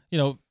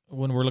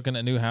 when we're looking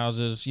at new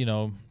houses,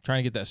 trying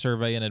to get that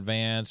survey in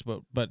advance.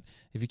 But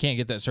if you can't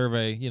get that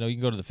survey, you can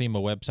go to the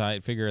FEMA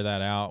website, figure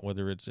that out,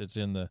 whether it's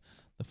in the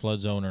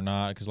flood zone or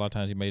not, because a lot of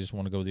times you may just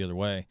want to go the other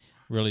way.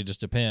 Really just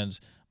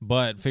depends.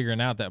 But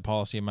figuring out that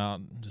policy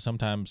amount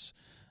sometimes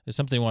is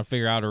something you want to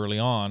figure out early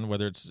on,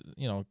 whether it's,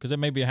 because it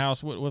may be a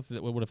house. What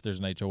if there's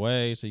an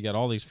HOA? So you got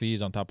all these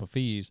fees on top of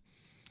fees.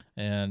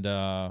 And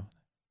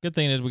good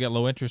thing is we got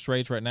low interest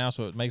rates right now,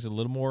 so it makes it a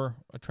little more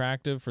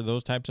attractive for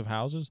those types of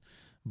houses.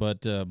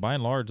 But by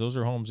and large, those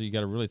are homes that you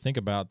got to really think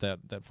about that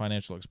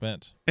financial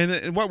expense.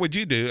 And what would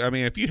you do? I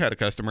mean, if you had a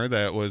customer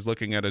that was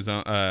looking at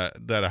a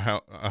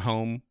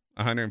home,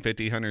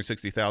 $150,000,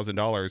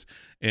 $160,000,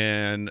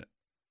 and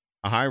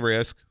a high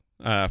risk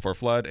for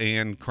flood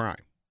and crime,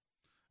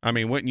 I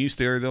mean, wouldn't you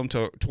steer them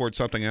towards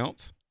something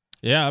else?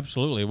 Yeah,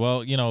 absolutely.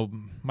 Well,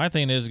 my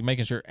thing is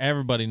making sure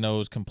everybody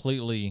knows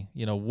completely,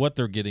 what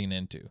they're getting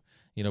into.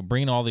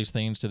 Bring all these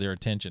things to their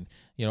attention.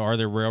 Are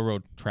there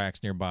railroad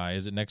tracks nearby?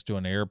 Is it next to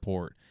an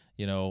airport?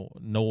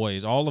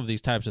 Noise, all of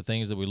these types of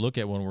things that we look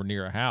at when we're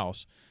near a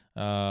house.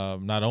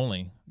 Not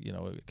only,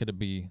 could it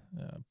be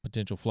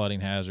potential flooding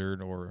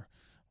hazard or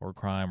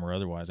crime or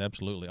otherwise.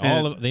 Absolutely.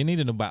 They need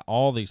to know about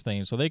all these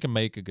things so they can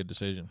make a good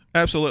decision.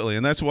 Absolutely.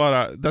 And that's what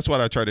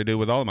I try to do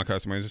with all of my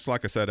customers. It's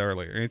like I said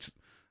earlier.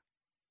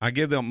 I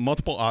give them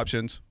multiple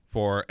options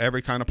for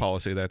every kind of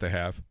policy that they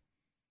have.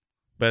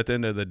 But at the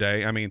end of the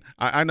day, I mean,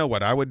 I know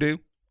what I would do.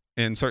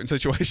 in certain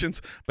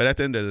situations. But at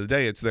the end of the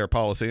day, it's their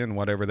policy, and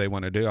whatever they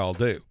want to do, I'll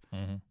do.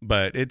 Mm-hmm.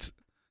 But it's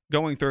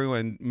going through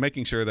and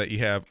making sure that you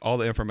have all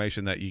the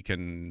information that you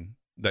can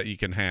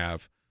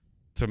have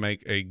to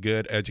make a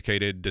good,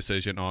 educated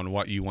decision on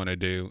what you want to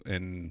do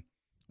and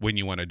when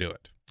you want to do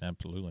it.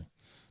 Absolutely.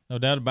 No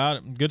doubt about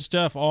it. Good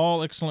stuff.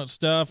 All excellent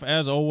stuff.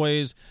 As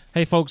always,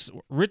 hey, folks,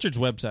 Richard's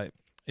website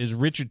is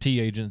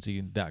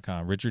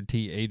richardtagency.com,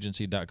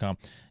 richardtagency.com.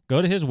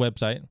 Go to his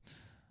website.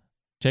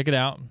 Check it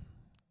out.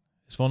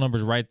 His phone number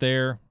is right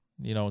there.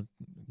 You know,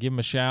 give him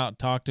a shout.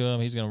 Talk to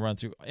him. He's going to run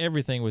through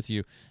everything with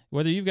you.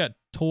 Whether you've got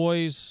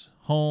toys,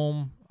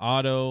 home,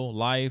 auto,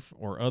 life,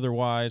 or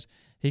otherwise,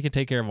 he can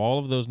take care of all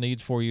of those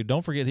needs for you.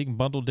 Don't forget, he can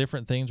bundle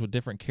different things with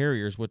different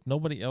carriers, which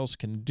nobody else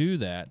can do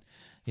that,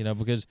 you know,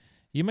 because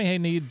you may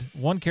need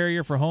one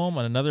carrier for home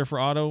and another for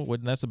auto.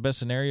 And that's the best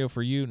scenario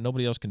for you.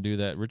 Nobody else can do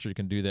that. Richard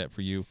can do that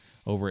for you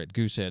over at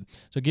Goosehead.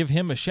 So give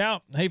him a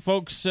shout. Hey,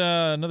 folks,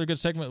 another good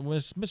segment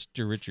with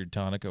Mr. Richard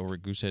Tonica over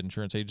at Goosehead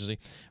Insurance Agency.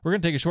 We're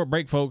going to take a short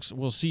break, folks.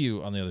 We'll see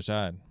you on the other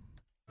side.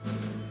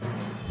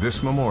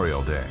 This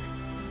Memorial Day,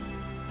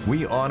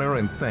 we honor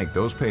and thank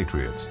those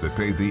patriots that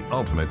paid the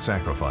ultimate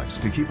sacrifice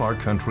to keep our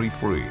country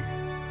free.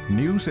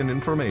 News and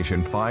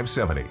Information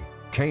 570,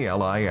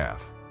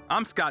 KLIF.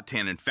 I'm Scott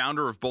Tannen,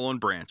 founder of Boll &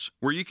 Branch,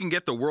 where you can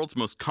get the world's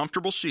most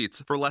comfortable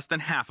sheets for less than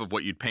half of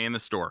what you'd pay in the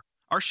store.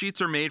 Our sheets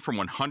are made from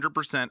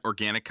 100%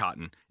 organic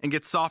cotton and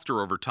get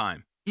softer over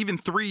time. Even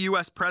 3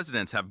 U.S.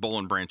 presidents have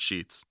Boll & Branch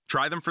sheets.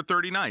 Try them for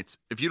 30 nights.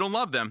 If you don't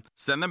love them,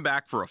 send them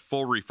back for a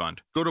full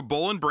refund. Go to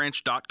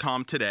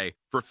bollandbranch.com today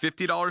for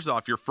 $50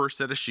 off your first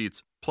set of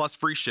sheets, plus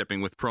free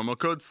shipping with promo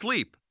code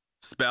SLEEP.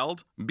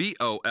 Spelled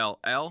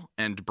BOLL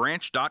and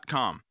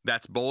branch.com.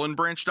 That's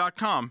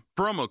bollandbranch.com,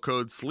 promo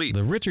code SLEEP.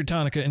 The Richard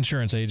Tonica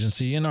Insurance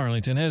Agency in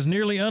Arlington has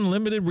nearly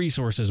unlimited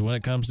resources when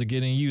it comes to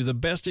getting you the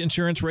best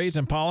insurance rates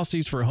and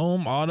policies for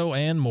home, auto,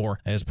 and more.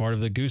 As part of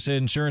the Goosehead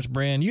Insurance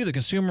brand, you, the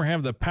consumer,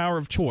 have the power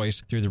of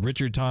choice through the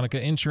Richard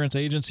Tonica Insurance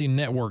Agency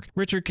network.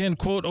 Richard can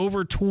quote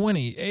over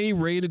 20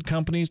 A-rated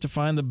companies to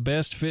find the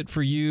best fit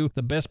for you,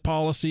 the best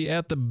policy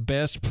at the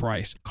best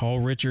price.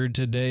 Call Richard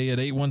today at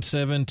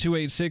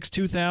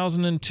 817-286-2002.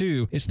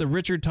 It's the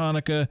Richard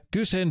Tonica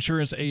Goosehead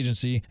Insurance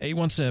Agency,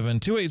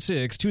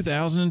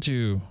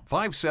 817-286-2002.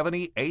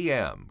 570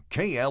 AM,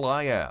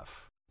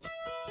 KLIF.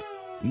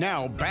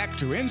 Now back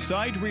to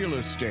Inside Real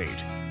Estate.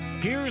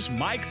 Here's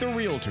Mike the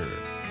Realtor.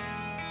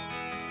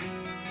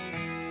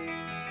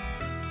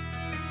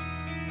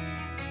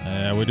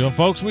 We're doing,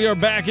 folks. We are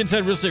back.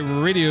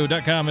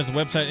 InsideRealEstateRadio.com is the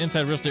website.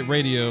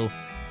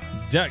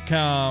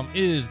 InsideRealEstateRadio.com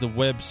is the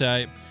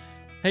website.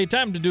 Hey,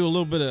 time to do a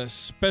little bit of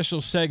special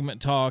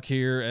segment talk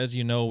here. As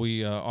you know,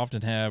 we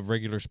often have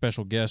regular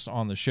special guests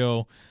on the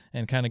show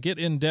and kind of get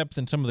in depth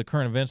in some of the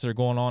current events that are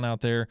going on out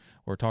there,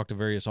 or talk to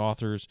various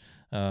authors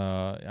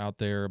out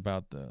there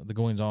about the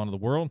goings on of the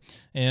world.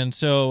 And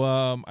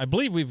so I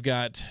believe we've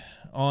got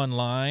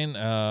online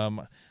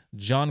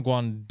John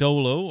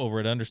Guandolo over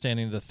at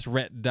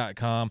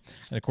UnderstandingTheThreat.com.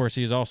 And, of course,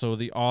 he is also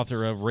the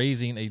author of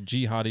Raising a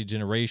Jihadi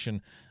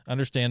Generation,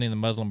 Understanding the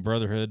Muslim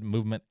Brotherhood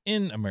Movement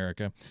in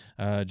America.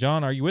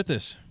 John, are you with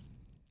us?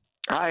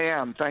 I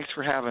am. Thanks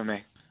for having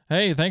me.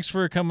 Hey, thanks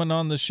for coming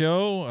on the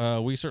show.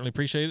 We certainly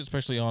appreciate it,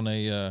 especially on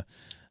a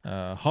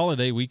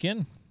holiday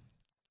weekend.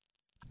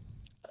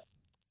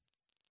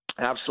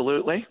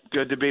 Absolutely.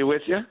 Good to be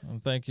with you.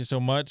 Thank you so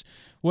much.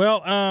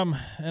 Well,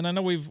 and I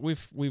know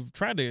we've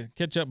tried to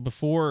catch up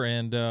before,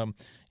 and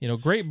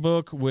great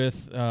book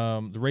with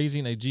the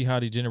Raising a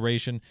Jihadi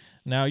Generation.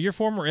 Now, you're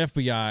former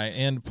FBI,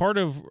 and part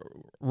of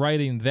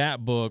writing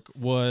that book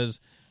was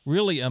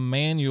really a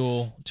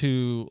manual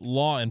to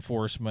law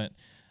enforcement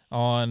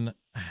on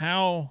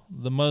how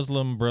the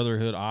Muslim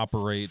Brotherhood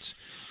operates,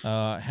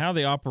 how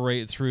they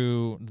operate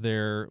through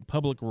their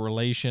public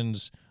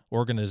relations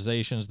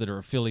organizations that are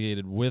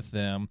affiliated with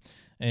them,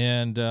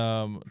 and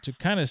to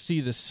kind of see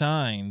the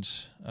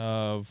signs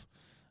of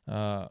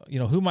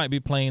who might be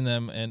playing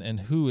them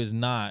and who is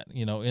not,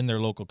 in their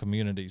local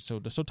communities. So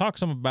talk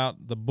some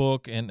about the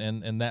book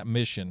and that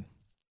mission.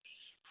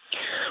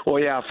 Well,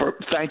 yeah,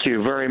 thank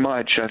you very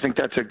much. I think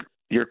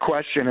your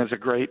question is a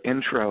great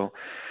intro,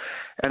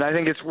 and I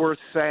think it's worth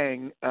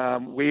saying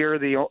we are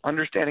the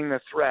Understanding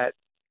the Threat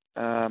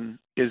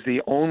is the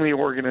only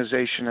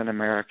organization in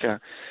America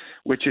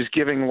which is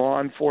giving law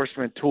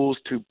enforcement tools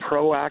to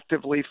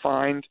proactively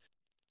find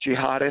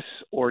jihadists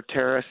or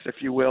terrorists, if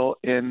you will,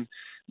 in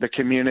the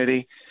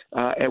community.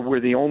 And we're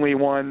the only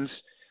ones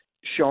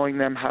showing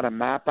them how to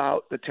map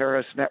out the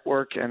terrorist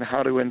network and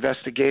how to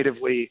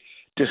investigatively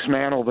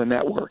dismantle the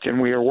network. And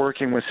we are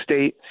working with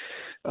state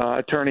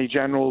attorney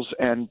generals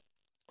and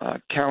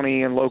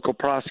county and local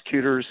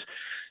prosecutors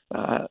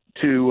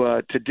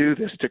to do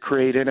this, to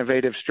create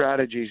innovative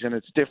strategies. And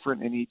it's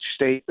different in each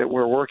state that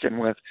we're working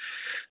with.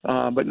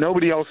 But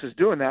nobody else is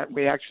doing that.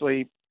 We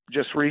actually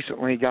just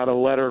recently got a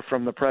letter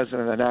from the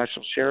president of the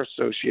National Sheriff's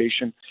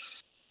Association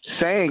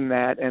saying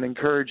that and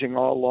encouraging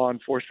all law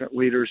enforcement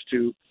leaders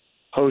to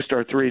host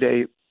our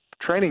 3-day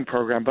training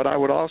program. But I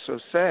would also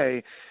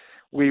say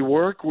we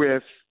work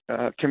with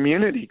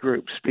community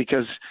groups,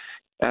 because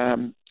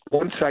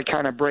once I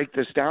kind of break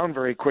this down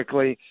very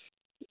quickly,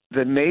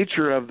 the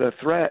nature of the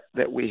threat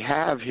that we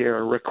have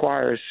here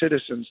requires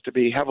citizens to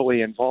be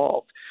heavily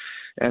involved.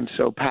 And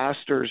so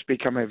pastors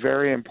become a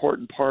very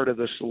important part of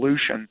the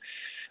solution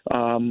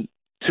to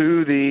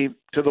the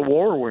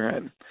war we're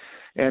in.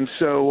 And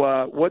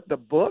so what the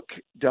book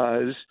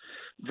does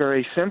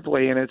very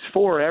simply, and it's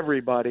for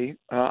everybody,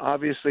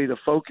 obviously the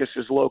focus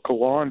is local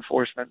law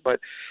enforcement, but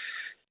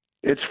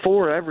it's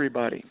for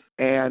everybody.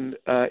 And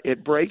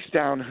it breaks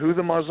down who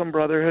the Muslim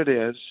Brotherhood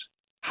is,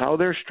 how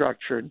they're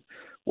structured,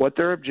 what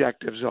their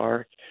objectives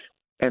are,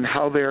 and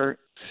how they're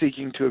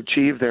seeking to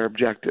achieve their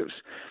objectives.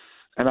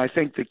 And I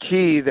think the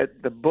key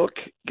that the book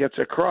gets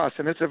across,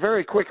 and it's a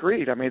very quick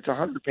read. I mean, it's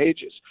 100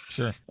 pages.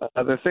 Sure.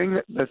 The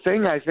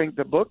thing I think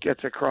the book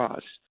gets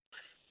across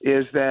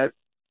is that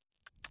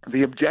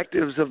the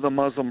objectives of the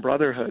Muslim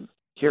Brotherhood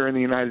here in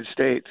the United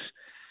States,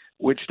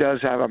 which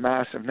does have a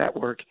massive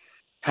network,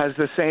 has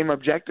the same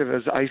objective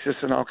as ISIS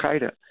and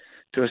Al-Qaeda,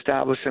 to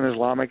establish an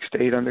Islamic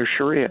State under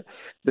Sharia.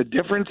 The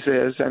difference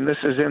is, and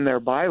this is in their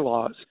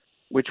bylaws,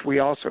 which we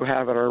also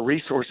have at our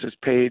resources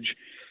page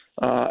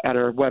at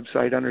our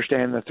website,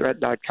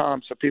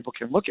 understandingthethreat.com, so people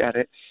can look at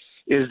it,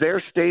 is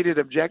their stated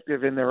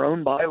objective in their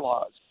own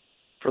bylaws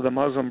for the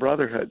Muslim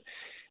Brotherhood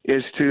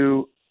is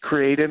to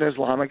create an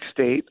Islamic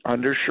State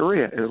under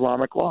Sharia,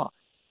 Islamic law.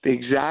 The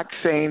exact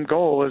same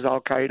goal as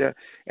Al-Qaeda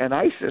and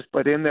ISIS,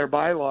 but in their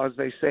bylaws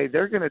they say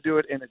they're going to do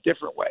it in a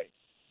different way.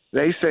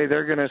 They say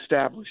they're going to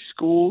establish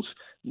schools,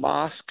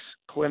 mosques,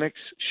 clinics,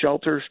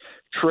 shelters,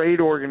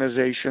 trade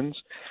organizations,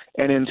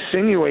 and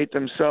insinuate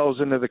themselves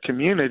into the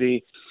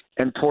community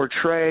and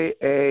portray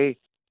a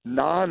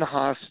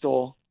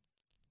non-hostile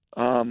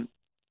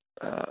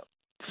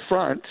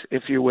front,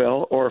 if you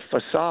will, or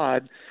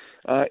facade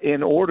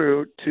in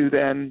order to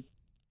then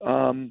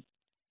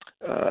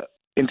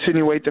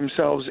insinuate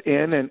themselves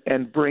in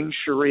and bring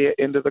Sharia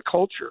into the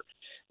culture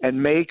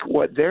and make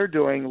what they're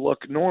doing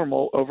look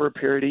normal over a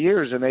period of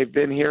years. And they've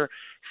been here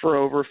for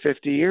over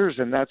 50 years,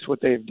 and that's what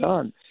they've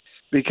done.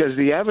 Because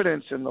the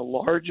evidence in the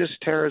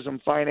largest terrorism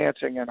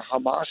financing and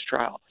Hamas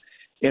trial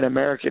in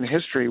American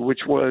history, which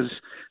was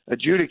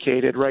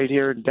adjudicated right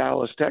here in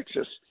Dallas,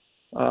 Texas,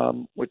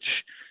 which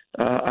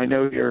I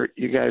know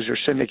you guys are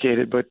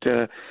syndicated, but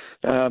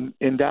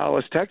in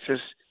Dallas, Texas,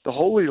 the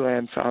Holy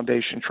Land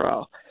Foundation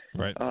trial.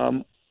 Right.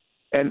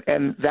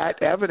 And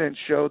that evidence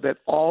showed that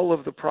all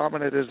of the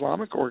prominent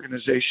Islamic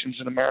organizations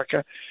in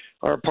America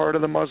are part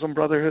of the Muslim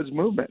Brotherhood's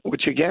movement,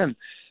 which again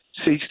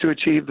seeks to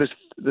achieve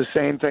the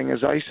same thing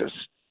as ISIS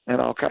and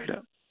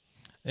Al-Qaeda.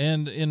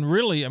 And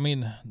really, I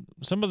mean,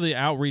 some of the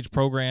outreach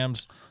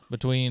programs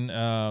between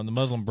the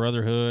Muslim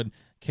Brotherhood,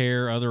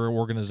 CARE, other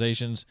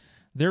organizations,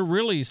 they're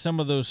really some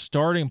of those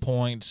starting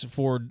points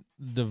for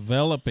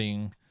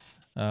developing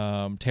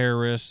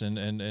terrorists and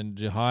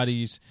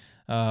jihadis.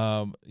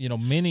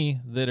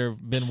 Many that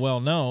have been well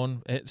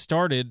known,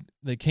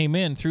 they came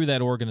in through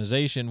that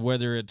organization,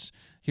 whether it's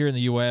here in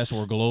the U.S.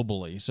 or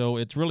globally. So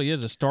it really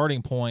is a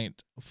starting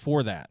point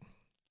for that.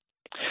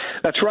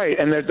 That's right,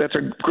 and that's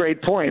a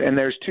great point, and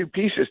there's two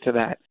pieces to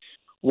that.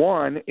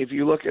 One, if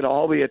you look at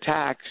all the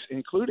attacks,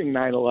 including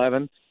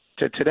 9/11,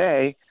 to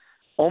today,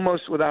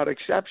 almost without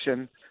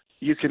exception,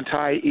 you can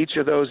tie each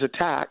of those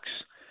attacks,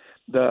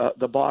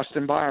 the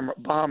Boston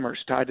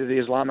bombers tied to the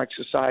Islamic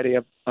Society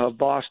of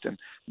Boston,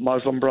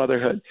 Muslim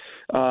Brotherhood,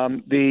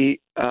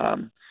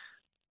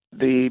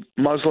 the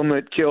Muslim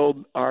that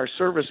killed our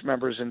service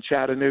members in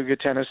Chattanooga,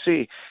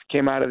 Tennessee,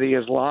 came out of the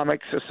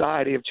Islamic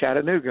Society of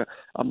Chattanooga,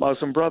 a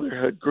Muslim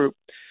Brotherhood group.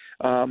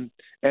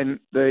 And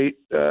the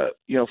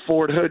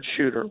Fort Hood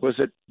shooter was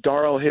at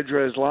Dar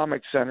al-Hijra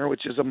Islamic Center,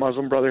 which is a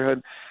Muslim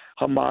Brotherhood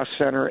Hamas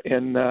center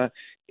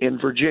in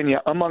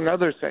Virginia, among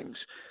other things.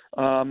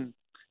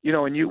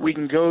 We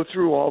can go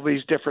through all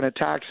these different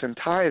attacks and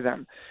tie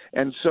them.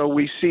 And so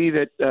we see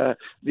that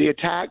the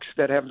attacks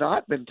that have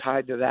not been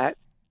tied to that,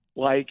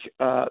 like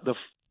the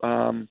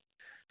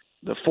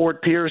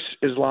Fort Pierce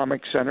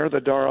Islamic Center, the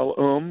Dar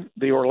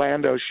the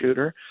Orlando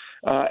shooter,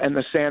 and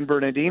the San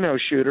Bernardino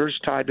shooters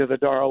tied to the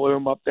Dar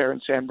up there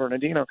in San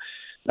Bernardino.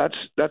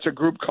 That's a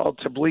group called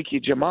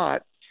Tablighi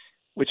Jamaat,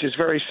 which is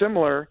very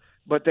similar,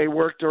 but they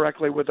work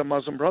directly with the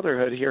Muslim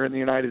Brotherhood here in the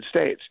United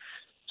States.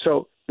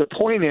 So the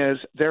point is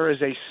there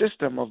is a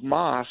system of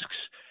mosques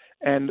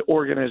and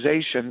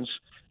organizations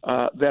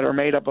that are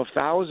made up of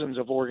thousands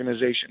of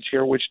organizations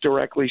here which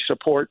directly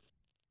support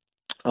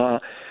the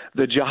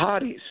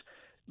jihadis,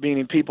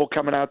 meaning people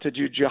coming out to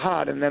do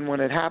jihad. And then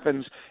when it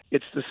happens,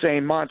 it's the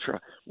same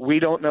mantra. We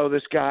don't know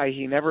this guy.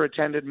 He never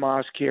attended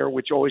mosque here,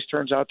 which always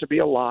turns out to be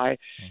a lie.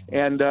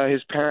 And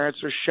his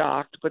parents are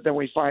shocked. But then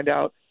we find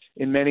out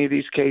in many of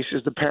these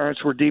cases, the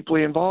parents were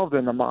deeply involved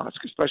in the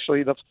mosque,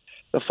 especially the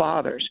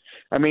fathers.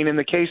 I mean, in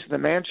the case of the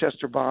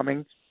Manchester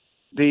bombing,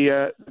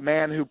 the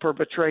man who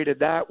perpetrated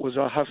that was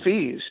a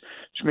Hafiz,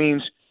 which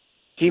means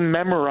he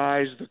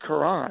memorized the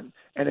Quran.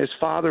 And his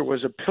father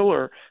was a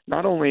pillar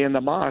not only in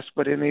the mosque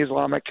but in the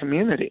Islamic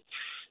community.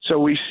 So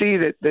we see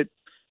that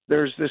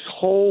there's this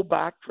whole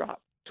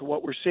backdrop to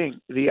what we're seeing.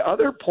 The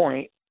other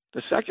point,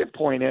 the second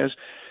point is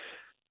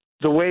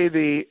the way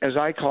as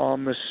I call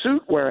them, the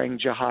suit-wearing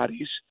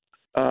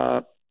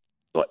jihadis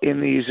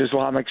in these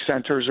Islamic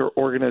centers or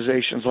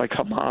organizations like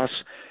Hamas,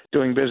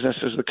 doing business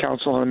as the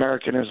Council on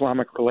American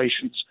Islamic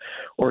Relations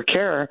or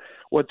CAIR,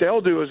 what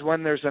they'll do is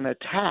when there's an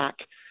attack,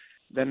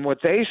 then what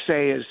they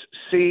say is,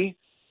 see,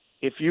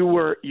 if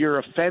you're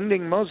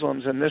offending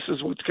Muslims and this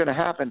is what's going to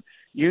happen,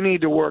 you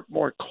need to work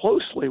more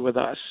closely with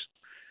us.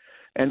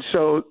 And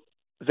so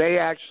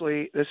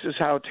this is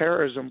how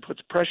terrorism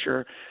puts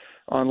pressure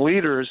on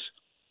leaders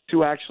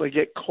to actually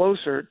get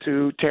closer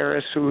to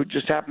terrorists who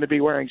just happen to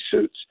be wearing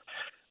suits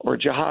or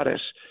jihadists.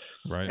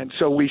 Right. And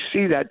so we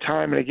see that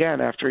time and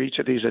again after each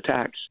of these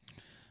attacks.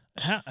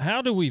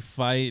 How do we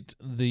fight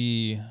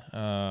the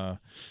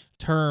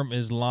term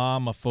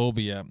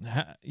Islamophobia?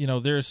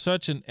 There's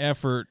such an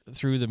effort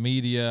through the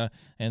media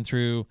and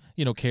through,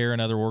 CAIR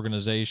and other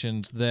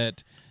organizations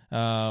that,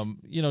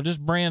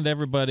 just brand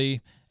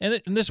everybody. And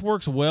this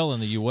works well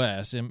in the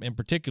U.S. in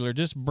particular,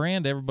 just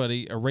brand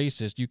everybody a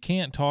racist. You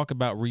can't talk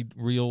about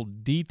real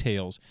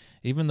details.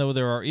 Even though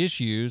there are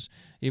issues,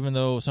 even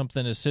though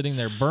something is sitting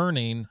there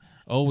burning,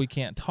 we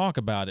can't talk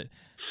about it.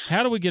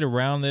 How do we get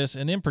around this,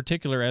 and in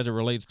particular as it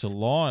relates to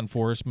law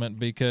enforcement?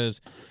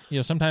 Because,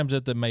 sometimes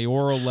at the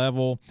mayoral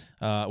level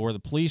or the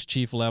police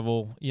chief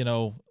level,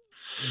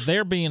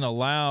 they're being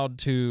allowed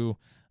to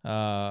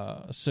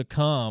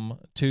succumb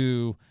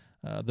to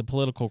the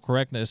political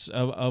correctness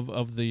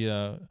of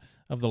the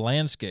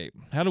landscape.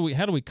 How do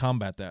we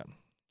combat that?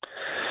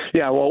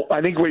 Yeah, well,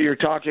 I think what you're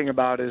talking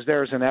about is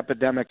there's an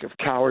epidemic of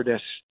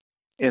cowardice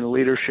in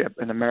leadership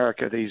in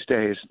America these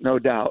days, no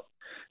doubt.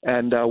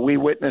 And we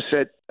witness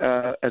it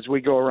as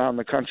we go around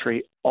the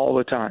country all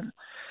the time,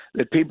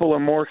 that people are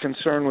more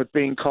concerned with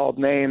being called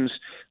names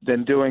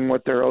than doing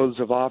what their oaths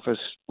of office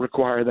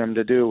require them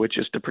to do, which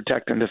is to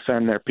protect and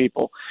defend their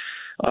people.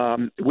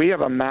 We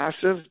have a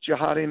massive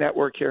jihadi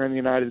network here in the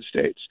United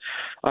States.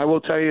 I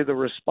will tell you the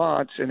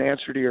response, in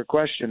answer to your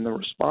question, the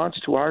response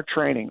to our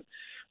training,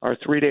 our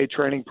 3-day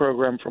training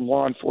program from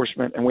law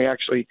enforcement, and we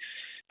actually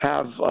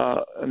have,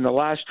 in the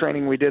last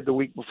training we did the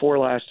week before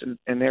last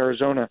in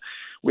Arizona,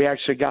 we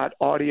actually got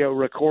audio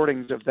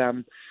recordings of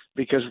them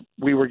because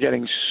we were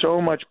getting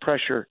so much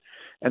pressure,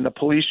 and the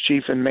police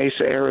chief in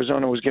Mesa,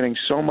 Arizona was getting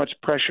so much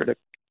pressure to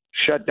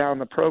shut down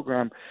the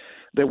program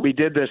that we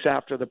did this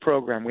after the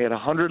program. We had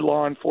 100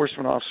 law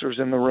enforcement officers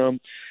in the room,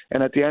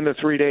 and at the end of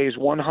 3 days,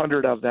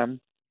 100 of them,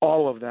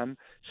 all of them,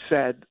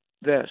 said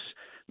this.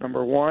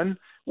 Number one,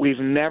 we've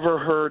never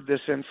heard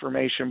this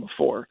information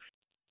before.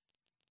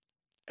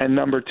 And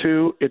number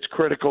two, it's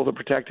critical to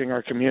protecting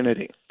our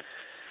community.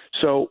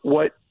 So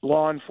what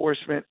law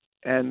enforcement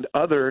and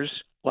others,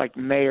 like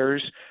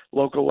mayors,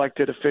 local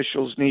elected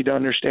officials, need to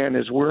understand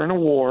is we're in a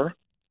war,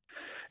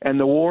 and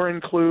the war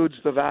includes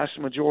the vast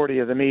majority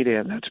of the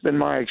media. That's been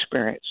my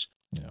experience.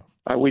 Yeah.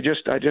 I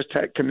just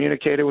had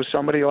communicated with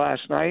somebody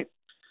last night.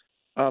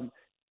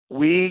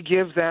 We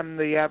give them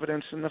the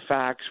evidence and the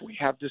facts. We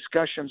have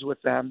discussions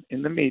with them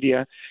in the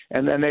media,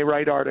 and then they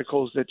write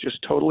articles that just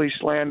totally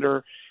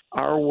slander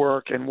our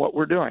work and what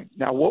we're doing.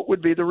 Now, what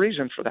would be the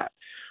reason for that?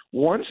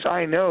 Once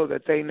I know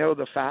that they know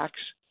the facts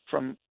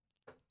from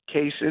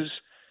cases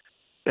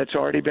that's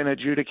already been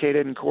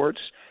adjudicated in courts,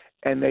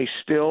 and they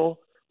still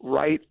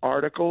write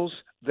articles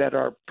that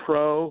are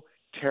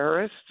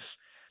pro-terrorists,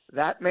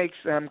 that makes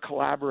them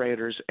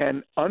collaborators.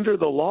 And under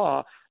the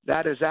law,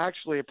 that is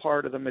actually a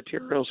part of the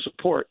material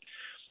support.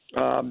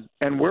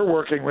 And we're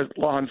working with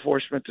law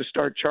enforcement to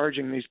start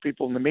charging these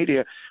people in the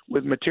media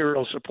with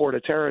material support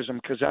of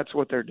terrorism, because that's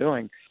what they're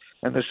doing.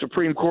 And the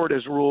Supreme Court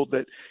has ruled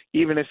that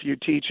even if you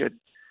teach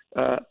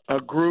a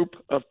group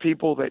of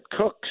people that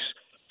cooks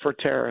for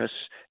terrorists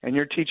and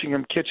you're teaching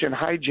them kitchen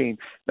hygiene,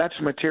 that's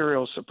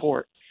material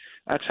support.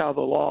 That's how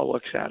the law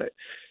looks at it.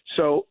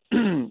 So,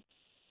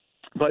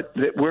 but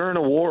we're in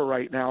a war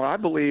right now. I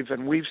believe,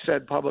 and we've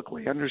said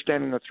publicly,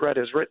 Understanding the Threat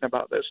has written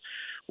about this,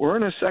 we're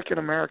in a second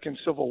American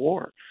Civil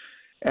War.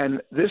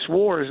 And this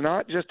war is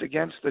not just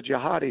against the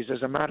jihadis.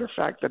 As a matter of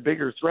fact, the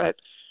bigger threat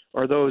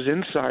are those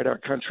inside our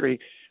country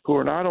who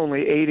are not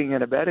only aiding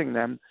and abetting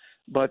them,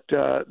 but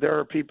there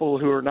are people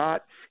who are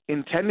not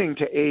intending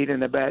to aid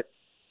and abet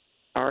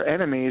our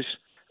enemies,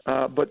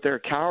 but their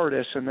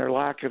cowardice and their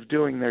lack of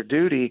doing their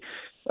duty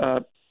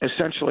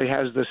essentially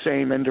has the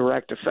same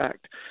indirect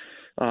effect.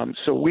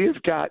 So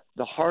we've got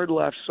the hard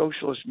left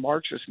socialist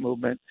Marxist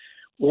movement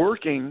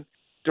working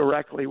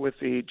directly with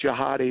the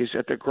jihadis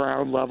at the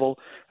ground level,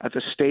 at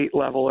the state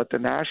level, at the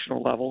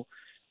national level,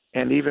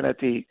 and even at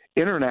the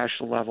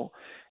international level.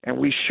 And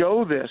we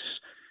show this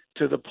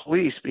to the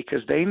police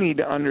because they need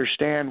to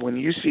understand when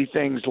you see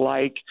things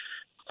like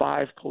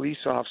 5 police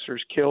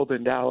officers killed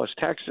in Dallas,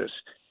 Texas,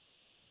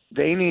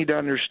 they need to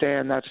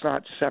understand that's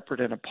not separate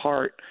and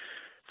apart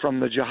from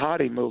the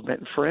jihadi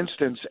movement. For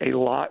instance,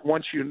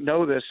 once you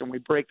know this, and we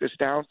break this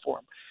down for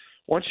them,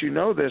 once you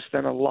know this,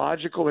 then a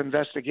logical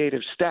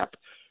investigative step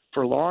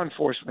for law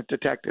enforcement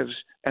detectives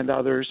and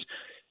others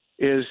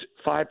is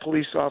 5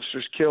 police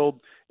officers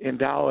killed in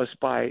Dallas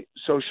by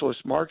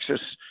socialist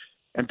Marxists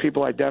and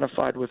people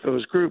identified with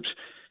those groups,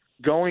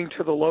 going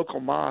to the local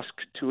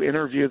mosque to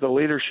interview the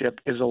leadership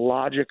is a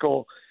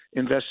logical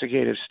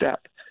investigative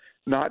step,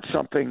 not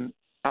something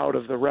out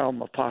of the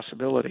realm of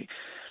possibility.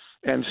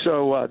 And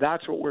so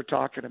that's what we're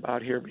talking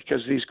about here, because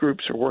these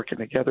groups are working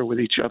together with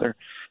each other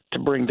to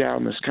bring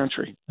down this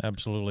country.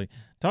 Absolutely.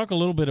 Talk a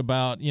little bit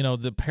about,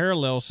 the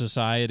parallel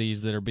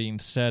societies that are being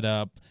set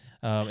up.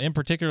 In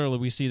particular,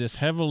 we see this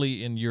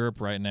heavily in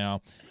Europe right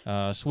now.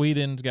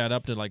 Sweden's got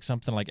up to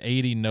something like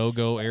 80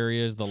 no-go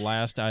areas the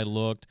last I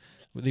looked.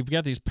 They've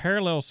got these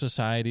parallel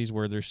societies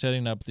where they're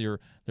setting up their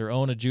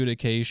own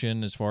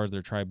adjudication as far as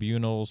their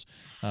tribunals.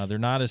 They're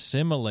not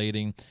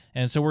assimilating.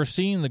 And so we're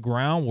seeing the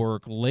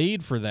groundwork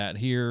laid for that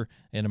here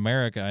in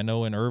America. I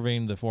know in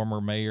Irving, the former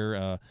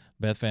mayor,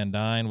 Beth Van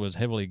Dyne, was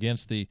heavily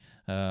against the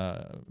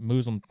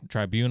Muslim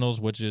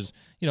tribunals, which is,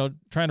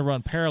 trying to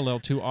run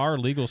parallel to our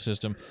legal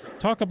system.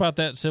 Talk about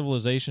that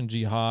civilization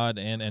jihad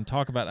and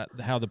talk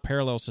about how the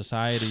parallel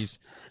societies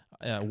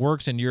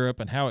works in Europe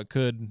and how it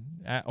could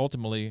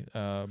ultimately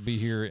be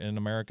here in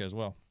America as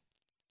well.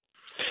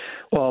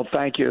 Well,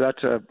 thank you.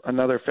 That's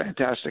another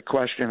fantastic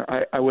question.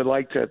 I would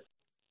like to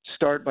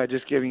start by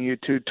just giving you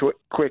two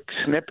quick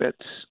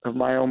snippets of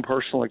my own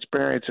personal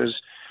experiences.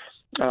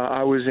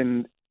 I was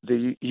in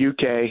the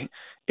UK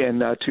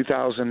in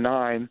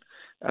 2009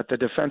 at the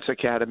Defense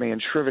Academy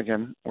in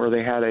Shrivingen, where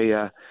they had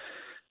a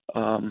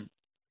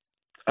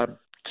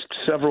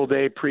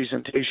several-day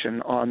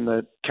presentation on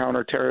the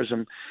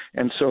counterterrorism,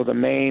 and so the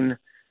main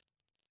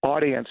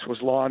audience was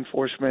law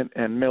enforcement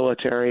and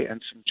military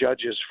and some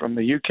judges from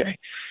the UK.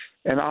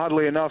 And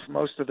oddly enough,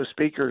 most of the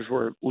speakers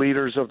were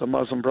leaders of the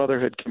Muslim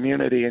Brotherhood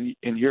community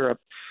in Europe,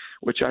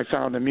 which I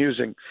found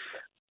amusing.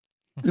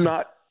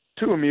 Not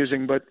too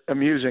amusing, but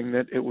amusing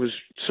that it was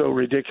so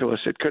ridiculous.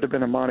 It could have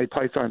been a Monty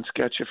Python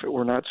sketch if it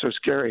were not so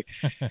scary.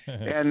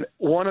 And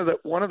one of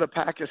the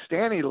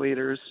Pakistani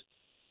leaders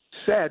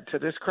said to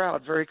this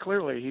crowd very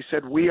clearly, he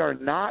said, "We are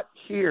not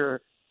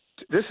here,"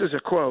 this is a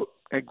quote,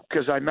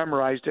 because I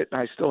memorized it and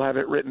I still have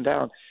it written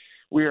down,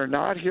 "We are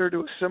not here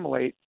to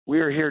assimilate. We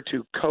are here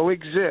to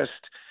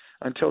coexist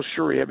until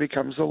Sharia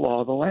becomes the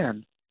law of the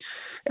land."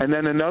 And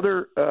then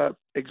another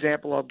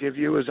example I'll give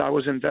you is I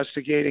was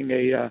investigating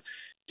a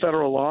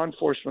federal law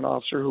enforcement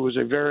officer who was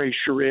a very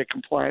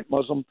Sharia-compliant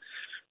Muslim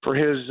for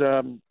his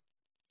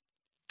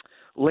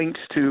links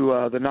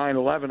to the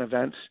 9/11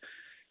 events.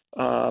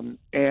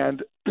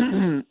 And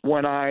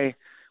when I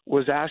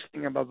was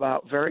asking him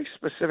about very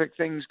specific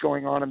things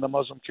going on in the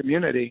Muslim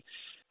community,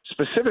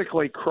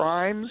 specifically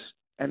crimes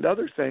and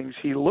other things,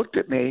 he looked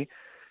at me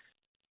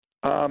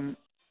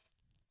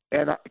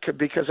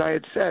because I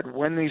had said,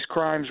 when these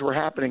crimes were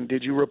happening,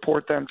 did you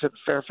report them to the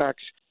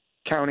Fairfax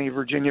County,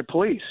 Virginia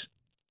police?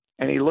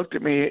 And he looked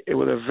at me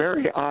with a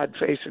very odd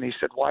face and he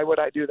said, "Why would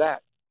I do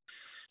that?"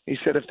 He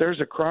said, "If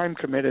there's a crime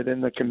committed in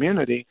the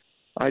community,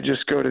 I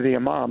just go to the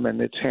imam and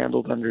it's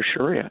handled under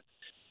Sharia."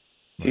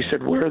 He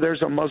said, "Where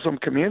there's a Muslim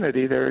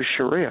community, there is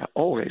Sharia,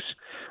 always,"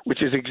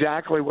 which is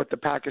exactly what the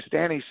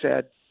Pakistani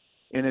said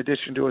in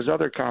addition to his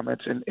other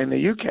comments in the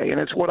UK.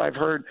 And it's what I've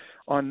heard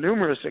on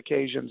numerous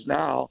occasions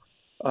now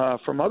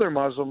from other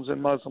Muslims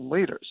and Muslim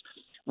leaders.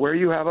 Where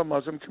you have a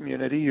Muslim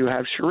community, you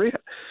have Sharia.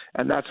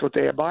 And that's what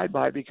they abide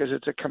by because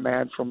it's a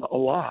command from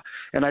Allah.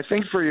 And I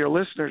think for your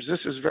listeners,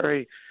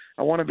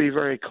 I want to be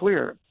very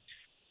clear.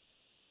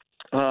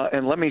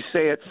 And let me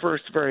say it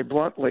first very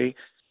bluntly,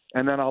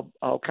 and then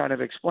I'll kind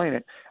of explain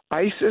it.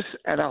 ISIS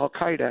and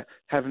Al-Qaeda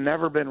have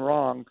never been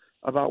wrong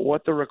about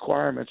what the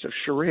requirements of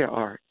Sharia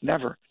are.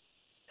 Never.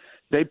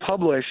 They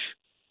publish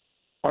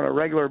on a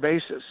regular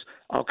basis.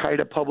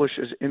 Al-Qaeda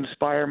publishes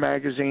Inspire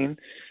magazine,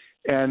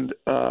 and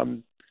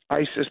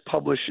ISIS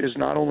publishes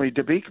not only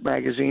Dabiq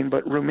magazine,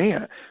 but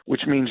Rumiyah,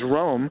 which means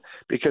Rome,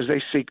 because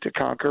they seek to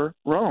conquer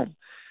Rome.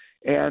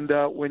 And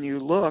when you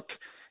look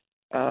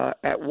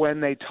at when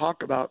they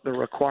talk about the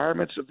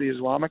requirements of the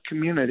Islamic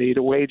community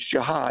to wage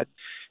jihad,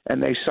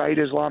 and they cite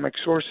Islamic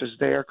sources,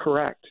 they are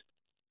correct.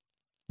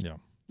 Yeah.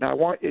 Now, I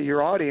want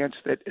your audience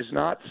that is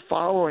not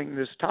following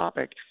this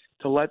topic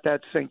to let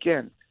that sink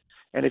in.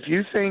 And if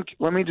you think,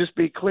 let me just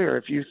be clear,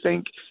 if you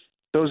think,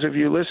 those of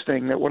you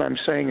listening, that what I'm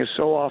saying is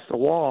so off the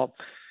wall,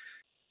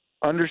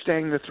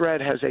 Understanding the Thread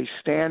has a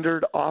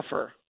standard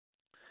offer.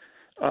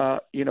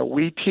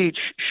 We teach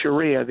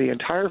Sharia. The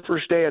entire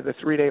first day of the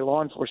 3-day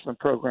law enforcement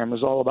program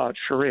is all about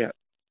Sharia.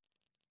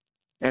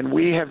 And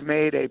we have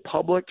made a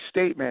public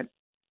statement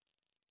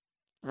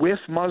with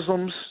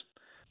Muslims,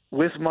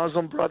 with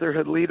Muslim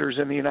Brotherhood leaders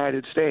in the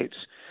United States,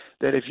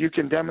 that if you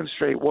can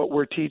demonstrate what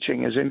we're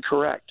teaching is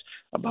incorrect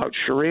about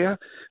Sharia,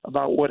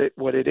 about what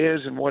it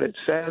is and what it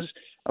says,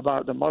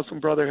 about the Muslim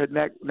Brotherhood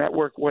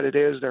network, what it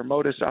is, their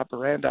modus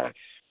operandi,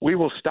 we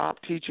will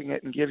stop teaching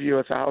it and give you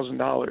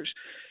 $1,000.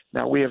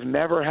 Now, we have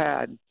never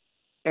had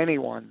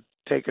anyone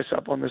take us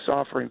up on this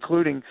offer,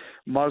 including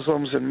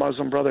Muslims and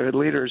Muslim Brotherhood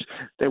leaders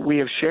that we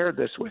have shared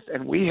this with,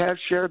 and we have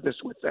shared this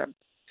with them.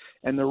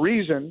 And the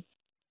reason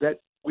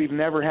that we've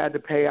never had to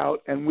pay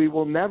out and we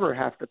will never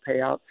have to pay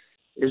out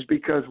is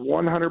because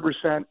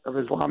 100% of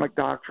Islamic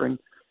doctrine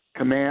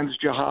commands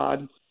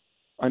jihad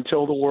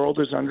until the world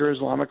is under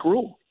Islamic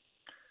rule.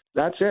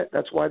 That's it.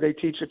 That's why they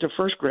teach it to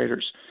first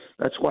graders.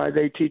 That's why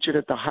they teach it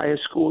at the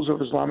highest schools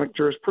of Islamic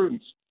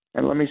jurisprudence.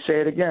 And let me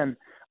say it again.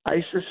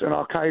 ISIS and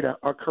Al-Qaeda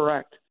are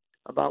correct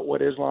about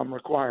what Islam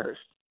requires.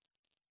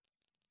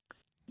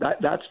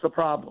 That's the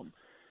problem.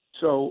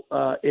 So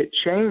it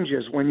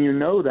changes when you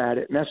know that.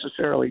 It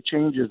necessarily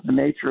changes the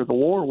nature of the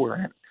war we're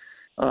in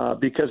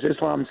because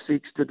Islam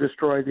seeks to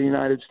destroy the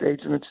United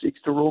States and it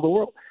seeks to rule the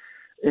world.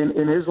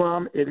 In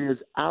Islam, it is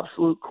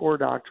absolute core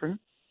doctrine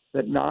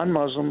that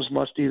non-Muslims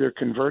must either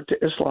convert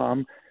to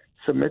Islam,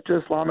 submit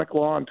to Islamic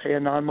law, and pay a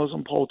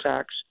non-Muslim poll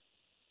tax,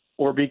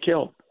 or be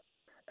killed.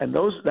 And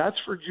that's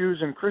for Jews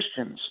and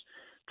Christians.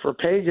 For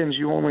pagans,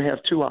 you only have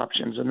two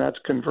options, and that's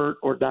convert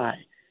or die.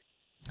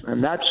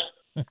 And that's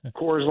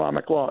core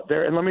Islamic law.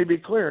 And let me be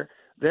clear,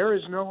 there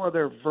is no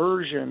other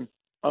version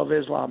of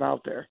Islam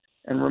out there.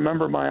 And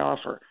remember my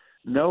offer,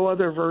 no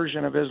other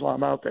version of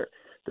Islam out there.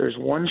 There's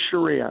one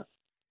Sharia,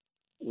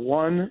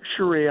 one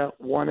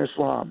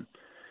Islam.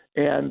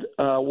 And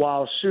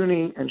while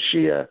Sunni and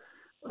Shia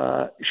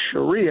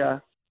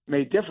Sharia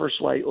may differ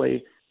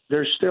slightly,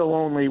 there's still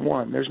only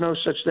one. There's no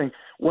such thing.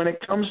 When it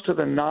comes to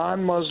the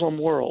non-Muslim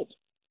world,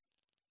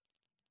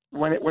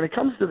 when it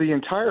comes to the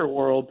entire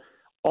world,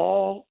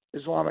 all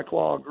Islamic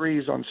law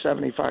agrees on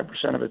 75%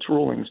 of its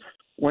rulings.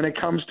 When it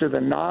comes to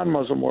the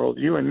non-Muslim world,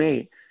 you and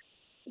me,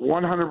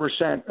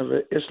 100% of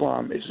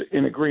Islam is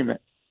in agreement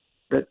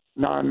that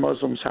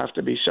non-Muslims have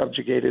to be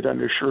subjugated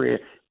under Sharia,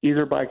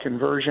 either by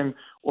conversion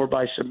or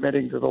by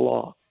submitting to the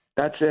law.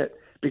 That's it,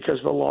 because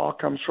the law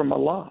comes from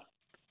Allah.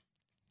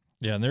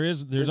 Yeah, and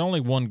there's only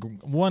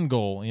one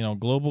goal,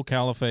 global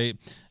caliphate,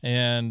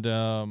 and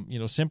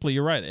simply,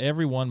 you're right,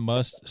 everyone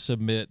must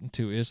submit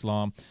to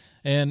Islam.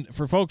 And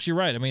for folks, you're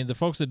right. I mean, the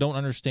folks that don't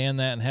understand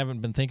that and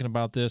haven't been thinking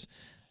about this,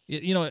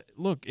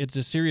 look, it's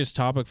a serious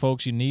topic,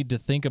 folks. You need to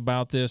think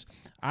about this.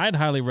 I'd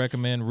highly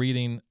recommend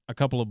reading a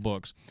couple of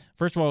books.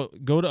 First of all,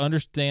 go to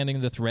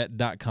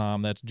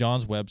understandingthethreat.com. That's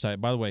John's website.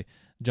 By the way,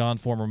 John,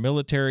 former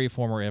military,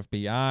 former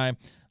FBI.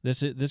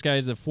 This guy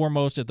is the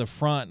foremost at the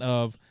front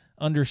of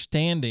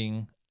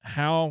understanding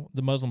how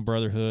the Muslim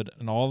Brotherhood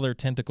and all their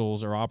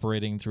tentacles are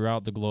operating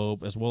throughout the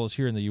globe, as well as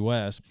here in the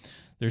U.S.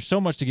 There's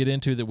so much to get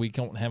into that we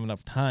don't have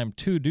enough time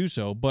to do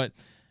so, but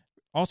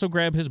also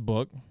grab his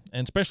book,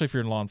 and especially if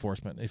you're in law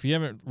enforcement. If you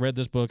haven't read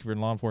this book, if you're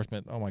in law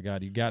enforcement, oh my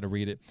God, you got to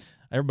read it.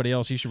 Everybody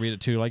else, you should read it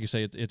too. Like you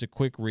say, it's a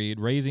quick read,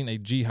 Raising a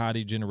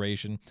Jihadi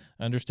Generation,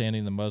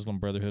 Understanding the Muslim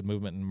Brotherhood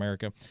Movement in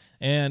America.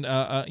 And,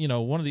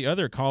 one of the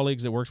other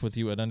colleagues that works with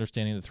you at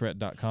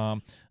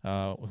understandingthethreat.com,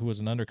 who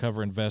was an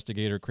undercover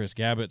investigator, Chris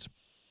Gabbets,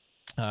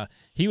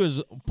 he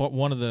was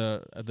one of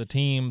the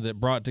team that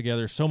brought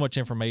together so much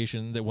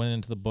information that went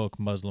into the book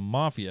Muslim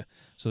Mafia.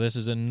 So this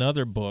is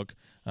another book,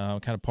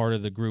 kind of part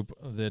of the group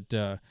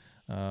that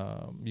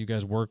you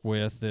guys work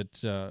with.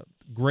 That's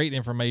great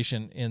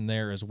information in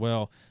there as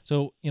well.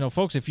 So,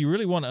 folks, if you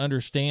really want to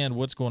understand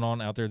what's going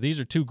on out there, these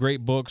are two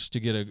great books to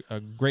get a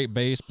great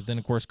base. But then,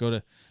 of course, go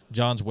to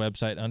John's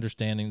website,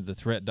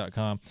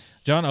 understandingthethreat.com.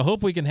 John, I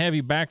hope we can have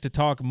you back to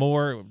talk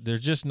more.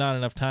 There's just not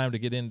enough time to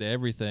get into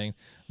everything,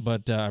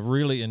 but I've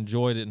really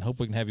enjoyed it and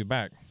hope we can have you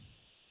back.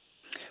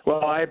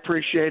 Well, I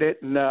appreciate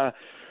it. And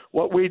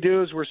what we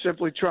do is we're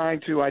simply trying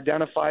to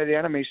identify the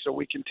enemy so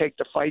we can take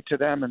the fight to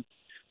them, and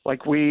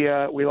like we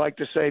like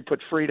to say,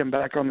 put freedom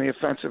back on the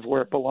offensive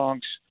where it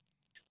belongs.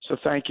 So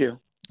thank you.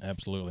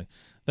 Absolutely.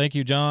 Thank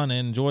you, John,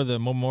 and enjoy the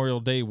Memorial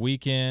Day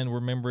weekend,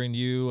 remembering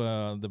you,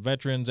 the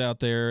veterans out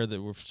there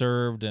that were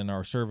served and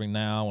are serving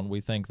now, and we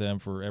thank them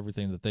for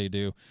everything that they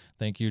do.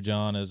 Thank you,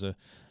 John, as a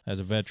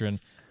veteran.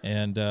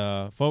 And,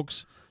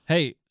 folks,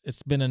 hey,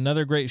 it's been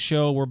another great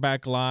show. We're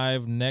back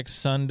live next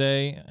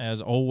Sunday, as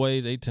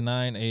always, 8 to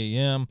 9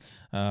 a.m.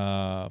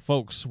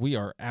 Folks, we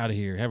are out of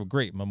here. Have a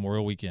great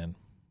Memorial weekend.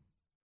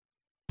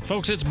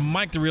 Folks, it's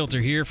Mike the Realtor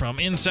here from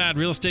Inside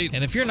Real Estate,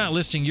 and if you're not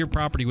listing your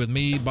property with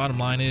me, bottom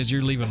line is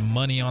you're leaving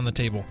money on the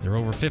table. There are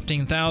over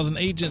 15,000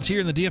 agents here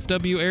in the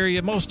DFW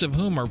area, most of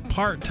whom are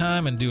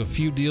part-time and do a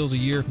few deals a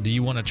year. Do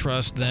you want to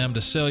trust them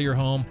to sell your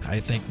home? I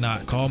think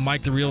not. Call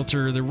Mike the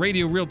Realtor, the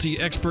radio realty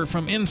expert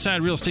from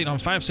Inside Real Estate on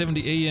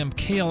 570 AM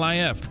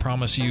KLIF.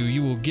 Promise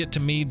you will get to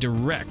me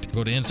direct.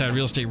 Go to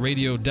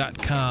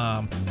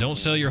InsideRealEstateRadio.com. Don't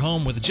sell your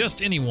home with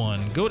just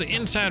anyone. Go to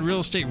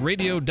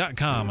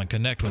InsideRealEstateRadio.com and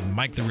connect with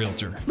Mike the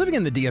Realtor. Living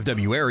in the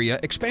DFW area,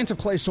 expansive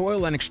clay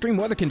soil and extreme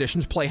weather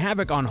conditions play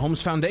havoc on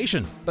homes'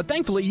 foundation. But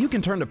thankfully, you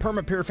can turn to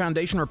Perma-Pure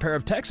Foundation Repair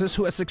of Texas,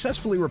 who has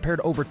successfully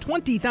repaired over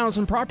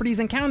 20,000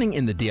 properties and counting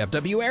in the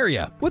DFW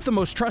area. With the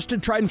most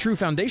trusted, tried and true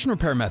foundation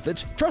repair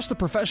methods, trust the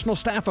professional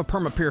staff of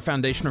Perma-Pure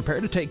Foundation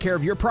Repair to take care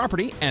of your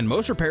property, and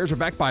most repairs are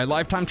backed by a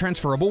lifetime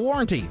transferable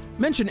warranty.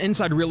 Mention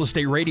Inside Real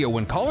Estate Radio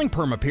when calling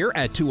Perma-Pure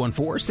at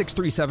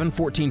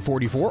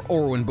 214-637-1444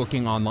 or when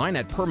booking online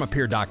at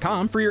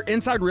permapure.com for your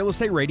Inside Real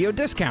Estate Radio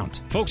discount.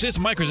 Folks, it's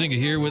Mike Rosinga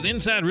here with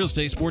Inside Real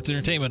Estate Sports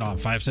Entertainment on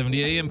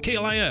 570 AM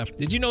KLIF.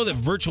 Did you know that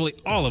virtually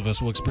all of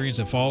us will experience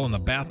a fall in the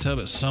bathtub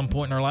at some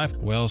point in our life?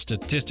 Well,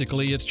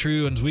 statistically, it's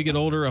true, and as we get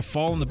older, a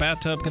fall in the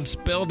bathtub can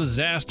spell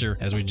disaster,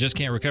 as we just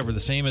can't recover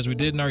the same as we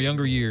did in our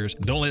younger years.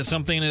 Don't let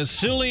something as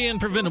silly and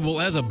preventable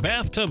as a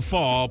bathtub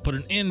fall put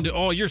an end to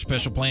all your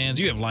special plans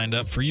you have lined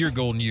up for your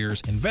golden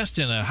years. Invest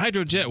in a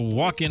Hydrojet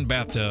walk-in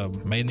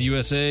bathtub. Made in the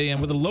USA and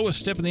with the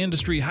lowest step in the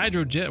industry,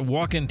 Hydrojet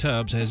walk-in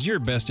tubs has your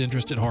best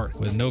interest at heart.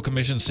 With no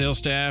commission sales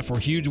staff or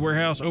huge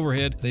warehouse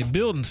overhead, they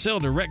build and sell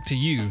direct to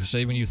you,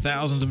 saving you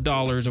thousands of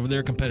dollars over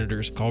their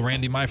competitors. Call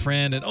Randy, my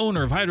friend and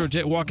owner of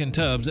Hydrojet Walk-in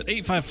Tubs at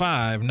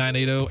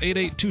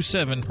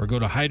 855-980-8827 or go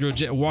to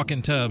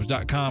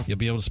hydrojetwalkintubs.com. You'll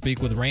be able to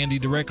speak with Randy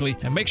directly,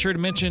 and make sure to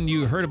mention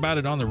you heard about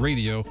it on the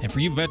radio. And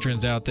for you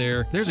veterans out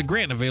there, there's a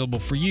grant available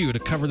for you to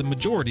cover the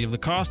majority of the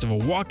cost of a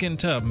walk-in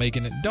tub,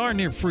 making it darn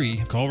near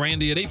free. Call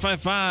Randy at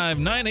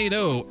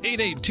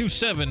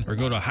 855-980-8827 or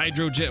go to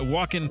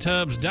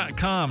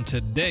hydrojetwalkintubs.com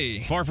today.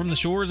 Far from the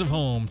shores of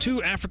home,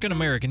 two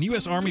African-American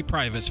U.S. Army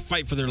privates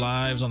fight for their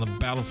lives on the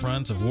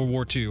battlefronts of World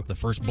War II. The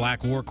first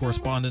Black War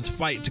correspondents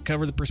fight to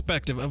cover the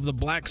perspective of the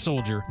black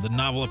soldier. The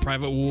novel A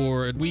Private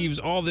War, it weaves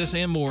all this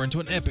and more into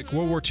an epic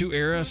World War II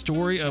era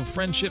story of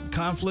friendship,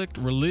 conflict,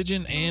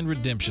 religion, and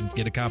redemption.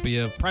 Get a copy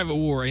of Private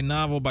War, a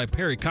novel by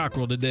Perry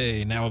Cockrell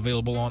today, now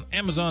available on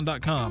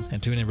Amazon.com.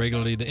 And tune in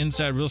regularly to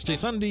Inside Real Estate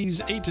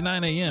Sundays 8 to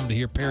 9 a.m. to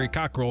hear Perry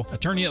Cockrell,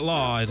 attorney at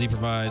law, as he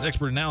provides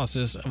expert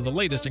analysis of the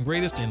latest and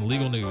greatest in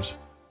legal news.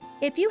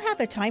 If you have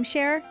a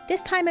timeshare,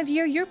 this time of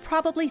year you're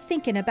probably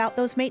thinking about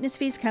those maintenance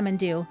fees coming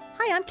due.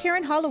 Hi, I'm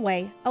Karen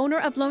Holloway, owner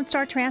of Lone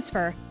Star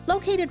Transfer,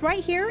 located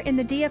right here in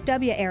the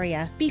DFW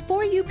area.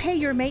 Before you pay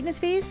your maintenance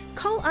fees,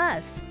 call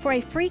us for a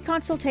free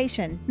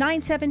consultation,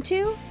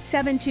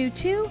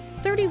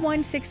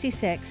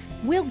 972-722-3166.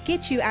 We'll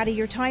get you out of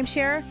your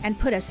timeshare and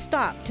put a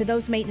stop to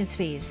those maintenance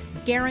fees,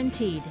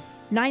 guaranteed.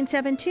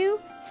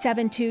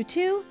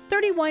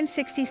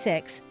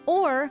 972-722-3166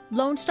 or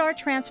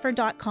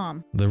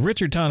LoneStarTransfer.com. The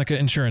Richard Tonica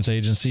Insurance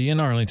Agency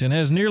in Arlington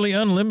has nearly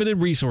unlimited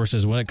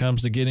resources when it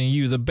comes to getting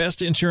you the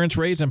best insurance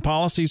rates and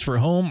policies for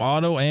home,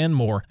 auto, and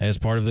more. As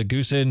part of the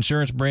Goosehead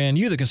Insurance brand,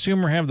 you, the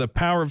consumer, have the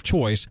power of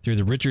choice through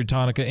the Richard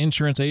Tonica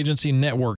Insurance Agency Network.